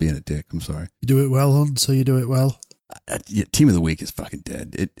just being a dick. I'm sorry. You do it well, Hunt, so you do it well. Team of the Week is fucking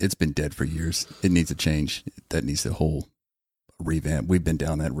dead. It's been dead for years. It needs a change. That needs a whole revamp. We've been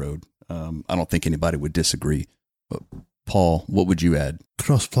down that road. I don't think anybody would disagree. But Paul, what would you add?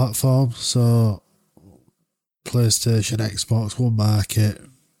 Cross-platform, so PlayStation, Xbox, one market,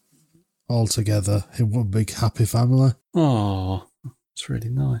 all together in one big happy family. Oh, that's really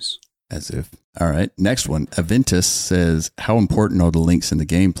nice. As if. All right, next one. Aventus says, how important are the links in the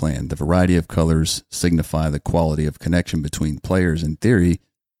game plan? The variety of colors signify the quality of connection between players. In theory,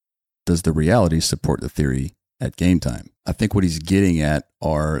 does the reality support the theory at game time? I think what he's getting at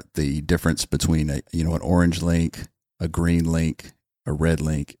are the difference between an orange link, a green link, a red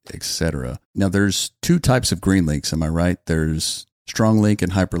link, etc. Now, there's two types of green links, am I right? There's strong link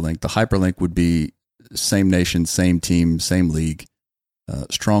and hyperlink. The hyperlink would be same nation, same team, same league.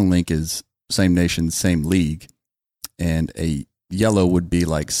 Strong link is same nation, same league. And a yellow would be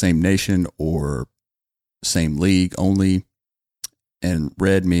like same nation or same league only. And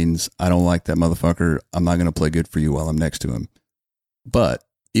red means I don't like that motherfucker. I'm not going to play good for you while I'm next to him. But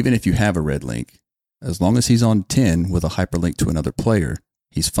even if you have a red link, as long as he's on 10 with a hyperlink to another player,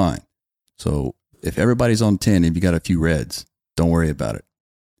 he's fine. So if everybody's on 10 and you got a few reds, don't worry about it.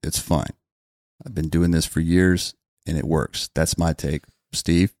 It's fine. I've been doing this for years and it works. That's my take.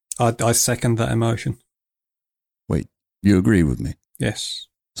 Steve? I second that emotion. Wait, you agree with me? Yes.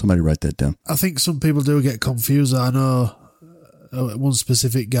 Somebody write that down. I think some people do get confused. I know one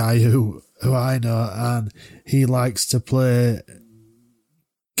specific guy who I know, and he likes to play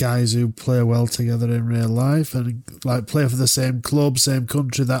guys who play well together in real life and like play for the same club, same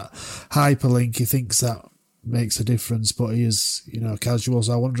country. That hyperlink, he thinks that makes a difference, but he is, casual.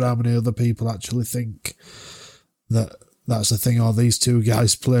 So I wonder how many other people actually think that that's the thing. Or these two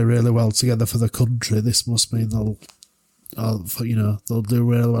guys play really well together for the country. This must mean they'll do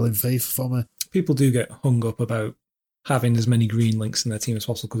really well in FIFA for me. People do get hung up about having as many green links in their team as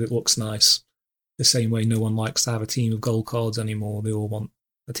possible because it looks nice. The same way no one likes to have a team of gold cards anymore. They all want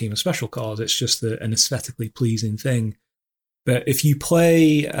a team of special cards. It's just an aesthetically pleasing thing. But if you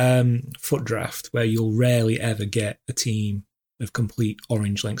play Foot Draft, where you'll rarely ever get a team of complete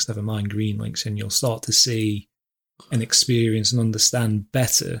orange links, never mind green links, and you'll start to see and experience and understand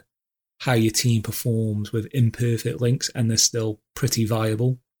better how your team performs with imperfect links and they're still pretty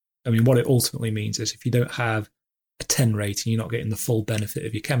viable. I mean, what it ultimately means is if you don't have a 10 rating, you're not getting the full benefit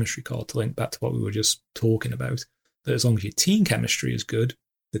of your chemistry card, to link back to what we were just talking about. But as long as your team chemistry is good,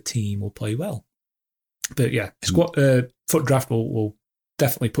 the team will play well. But yeah, Foot Draft will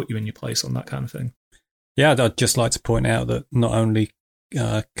definitely put you in your place on that kind of thing. Yeah, I'd just like to point out that not only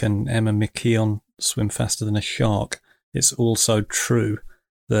can Emma McKeon swim faster than a shark, it's also true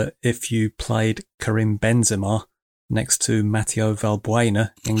that if you played Karim Benzema next to Matteo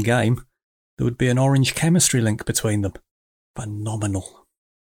Valbuena in game, there would be an orange chemistry link between them. Phenomenal.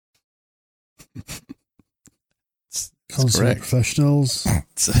 Consummate professionals.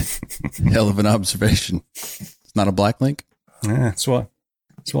 It's a hell of an observation. It's not a black link? Yeah, that's why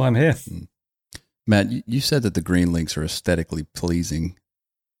I'm here. Matt, you said that the green links are aesthetically pleasing.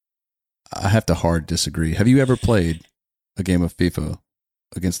 I have to hard disagree. Have you ever played a game of FIFA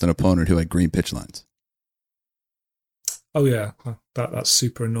against an opponent who had green pitch lines? Oh yeah, that's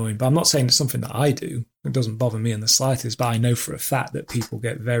super annoying. But I'm not saying it's something that I do. It doesn't bother me in the slightest, but I know for a fact that people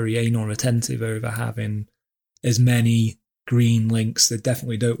get very anal retentive over having as many green links. They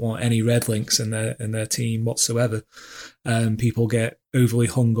definitely don't want any red links in their team whatsoever. People get overly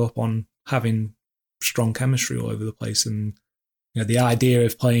hung up on having strong chemistry all over the place, and the idea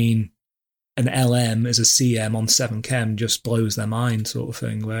of playing an LM as a CM on 7 chem just blows their mind, sort of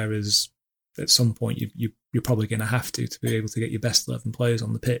thing. Whereas at some point you're probably going to have to be able to get your best 11 players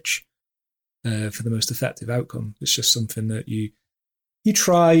on the pitch for the most effective outcome. It's just something that you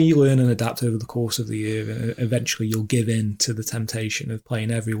try, you learn and adapt over the course of the year, and eventually you'll give in to the temptation of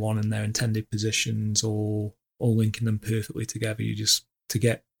playing everyone in their intended positions or linking them perfectly together. To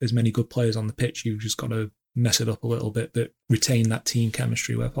get as many good players on the pitch, you've just got to mess it up a little bit, but retain that team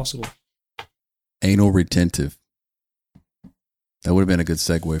chemistry where possible. Anal retentive. That would have been a good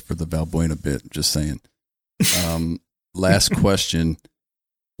segue for the Valbuena bit, just saying. Last question.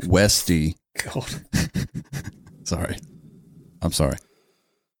 Westy. God. Sorry. I'm sorry.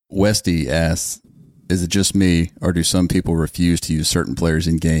 Westy asks, is it just me, or do some people refuse to use certain players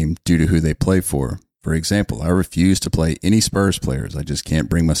in game due to who they play for? For example, I refuse to play any Spurs players. I just can't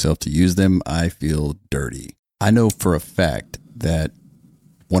bring myself to use them. I feel dirty. I know for a fact that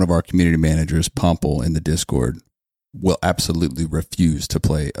one of our community managers, Pomple, in the Discord, will absolutely refuse to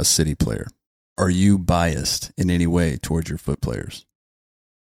play a City player. Are you biased in any way towards your Foot players?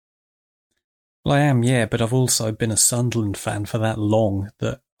 Well, I am, yeah, but I've also been a Sunderland fan for that long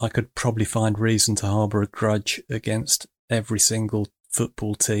that I could probably find reason to harbour a grudge against every single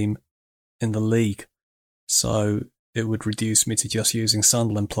football team in the league. So it would reduce me to just using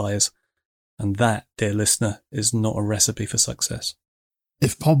Sunderland players. And that, dear listener, is not a recipe for success.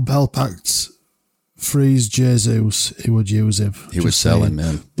 If Pompey packed Freeze Jesus, he would use him. He would sell him,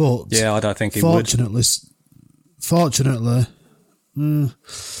 man. But yeah, I don't think he fortunately, would. Fortunately,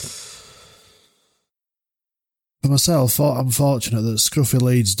 for myself, I'm fortunate that scruffy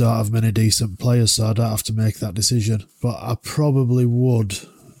Leeds don't have many decent players, so I don't have to make that decision. But I probably would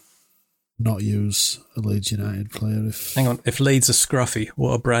not use a Leeds United player if... Hang on, if Leeds are scruffy,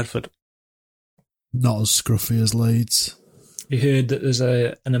 what are Bradford? Not as scruffy as Leeds. You heard that there's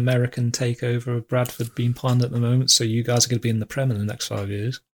an American takeover of Bradford being planned at the moment, so you guys are going to be in the Prem in the next 5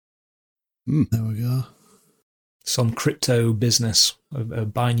 years. There we go. Some crypto business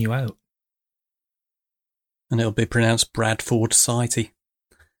buying you out. And it'll be pronounced Bradford City.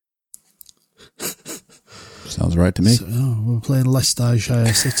 Sounds right to me. So, we're playing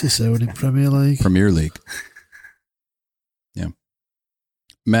Leicestershire City soon in Premier League. Premier League. Yeah.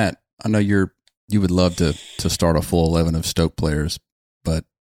 Matt, I know you would love to start a full 11 of Stoke players, but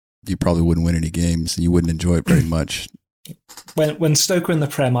you probably wouldn't win any games and you wouldn't enjoy it very much. When Stoke were in the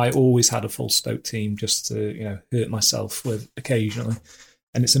Prem, I always had a full Stoke team just to hurt myself with occasionally.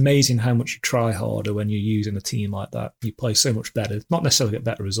 And it's amazing how much you try harder when you're using a team like that. You play so much better. Not necessarily get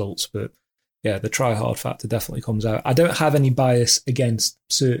better results, but yeah, the try hard factor definitely comes out. I don't have any bias against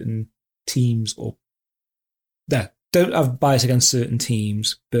certain teams don't have bias against certain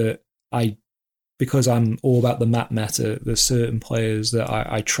teams, but because I'm all about the map meta, there's certain players that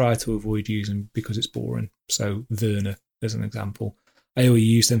I try to avoid using because it's boring. So Werner, as an example. I only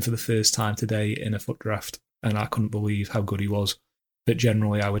used him for the first time today in a foot draft, and I couldn't believe how good he was. But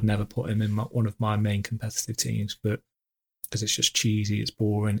generally, I would never put him in one of my main competitive teams, but because it's just cheesy, it's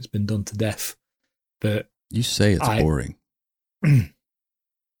boring, it's been done to death. But you say it's boring,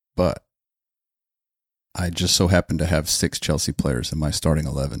 but I just so happen to have 6 Chelsea players in my starting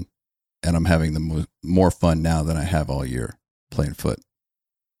 11, and I'm having the more fun now than I have all year playing foot.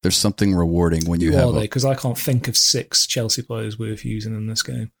 There's something rewarding when you have. Because I can't think of 6 Chelsea players worth using in this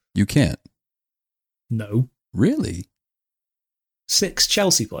game. You can't. No. Really? 6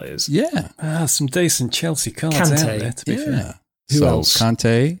 Chelsea players? Yeah. Some decent Chelsea cards Kante. out there, to be fair. Who else?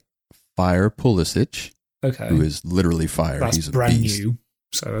 Kante, Fire Pulisic, okay, who is literally fire. That's He's a brand beast. new.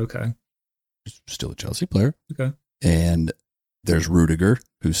 So, okay. He's still a Chelsea player. Okay. And there's Rudiger,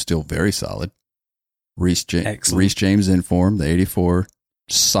 who's still very solid. Reece James in form, the 84.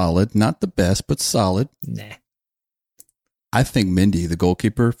 Solid. Not the best, but solid. Nah. I think Mendy, the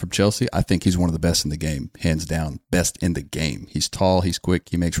goalkeeper from Chelsea, I think he's one of the best in the game. Hands down. Best in the game. He's tall. He's quick.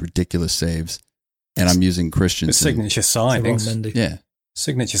 He makes ridiculous saves. And I'm using Christensen. The signature signings. Yeah.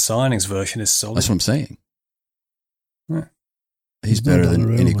 Signature signings version is solid. That's what I'm saying. Yeah. He's better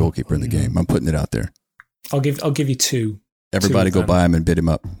than any goalkeeper in the game. I'm putting it out there. I'll give you 2. Everybody go buy him and bid him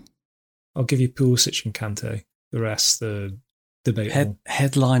up. I'll give you Pulisic and Kante. The rest, the debatable.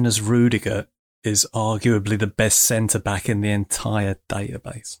 Headliners Rudiger is arguably the best centre-back in the entire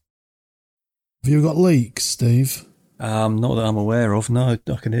database. Have you got leaks, Steve? Not that I'm aware of. No,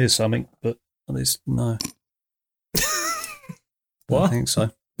 I can hear something, but at least, no. What? I think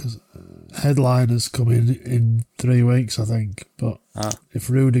so. Headliners coming in 3 weeks, I think. But if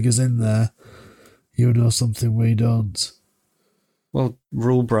Rudiger's in there, you know something we don't. Well,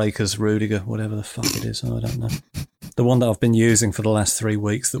 rule breakers, Rudiger, whatever the fuck it is, I don't know. The one that I've been using for the last 3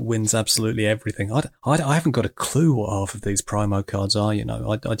 weeks that wins absolutely everything. I haven't got a clue what half of these promo cards are,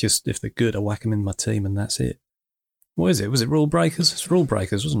 I just, if they're good, I whack them in my team and that's it. What is it? Was it rule breakers? It's rule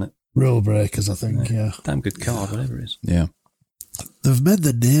breakers, wasn't it? Rule breakers, I think, yeah. Damn good card, whatever it is. Yeah. They've made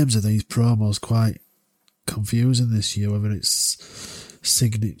the names of these promos quite confusing this year, whether it's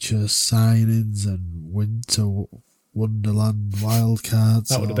signature signings and winter Wonderland wildcards.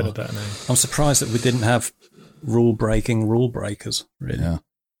 That would have been a better name. I'm surprised that we didn't have rule breakers, really. Yeah.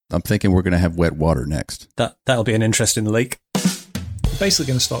 I'm thinking we're going to have wet water next. That'll be an interesting leak. I'm basically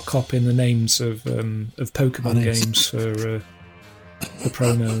going to start copying the names of Pokemon games for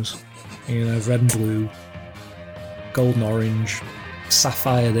promos. Red and blue, gold and orange,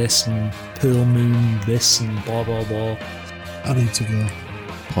 sapphire this and pearl moon this and blah blah blah. I need to go.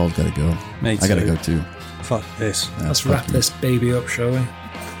 Paul's got to go. Me too. I got to go too. Fuck this. Let's wrap this baby up, shall we?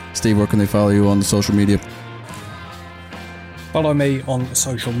 Steve, where can they follow you on the social media? Follow me on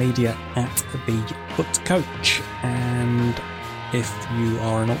social media at The Foot Coach. And if you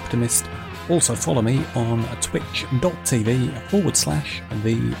are an optimist, also follow me on twitch.tv/The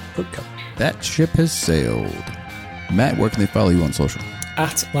Foot Coach. That ship has sailed. Matt, where can they follow you on social?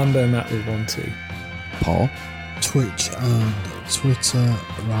 At Lambo Matt with 1 T. Paul? Twitch and Twitter,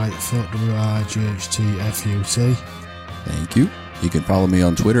 rightfoot, WIGHTFUT. Thank you. You can follow me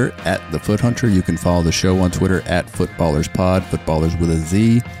on Twitter at The Foot Hunter. You can follow the show on Twitter at FootballersPod, Footballers with a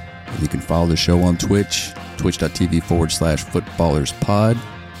Z. You can follow the show on Twitch, twitch.tv/FootballersPod.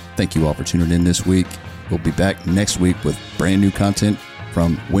 Thank you all for tuning in this week. We'll be back next week with brand new content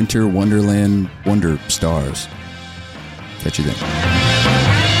from Winter Wonderland Wonder Stars. Catch you then.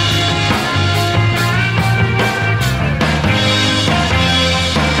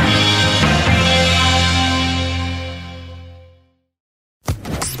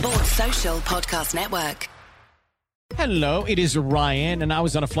 Social Podcast Network. Hello, it is Ryan, and I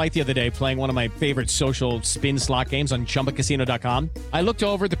was on a flight the other day playing one of my favorite social spin slot games on ChumbaCasino.com. I looked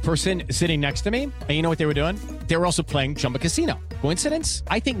over at the person sitting next to me, and you know what they were doing? They were also playing Chumba Casino. Coincidence?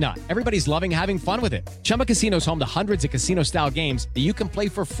 I think not. Everybody's loving having fun with it. Chumba Casino is home to hundreds of casino-style games that you can play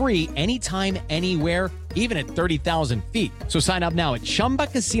for free anytime, anywhere, even at 30,000 feet. So sign up now at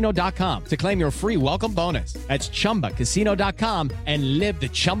ChumbaCasino.com to claim your free welcome bonus. That's ChumbaCasino.com and live the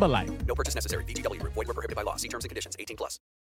Chumba life. No purchase necessary. VGW. Void where prohibited by law. See terms and conditions. 18+.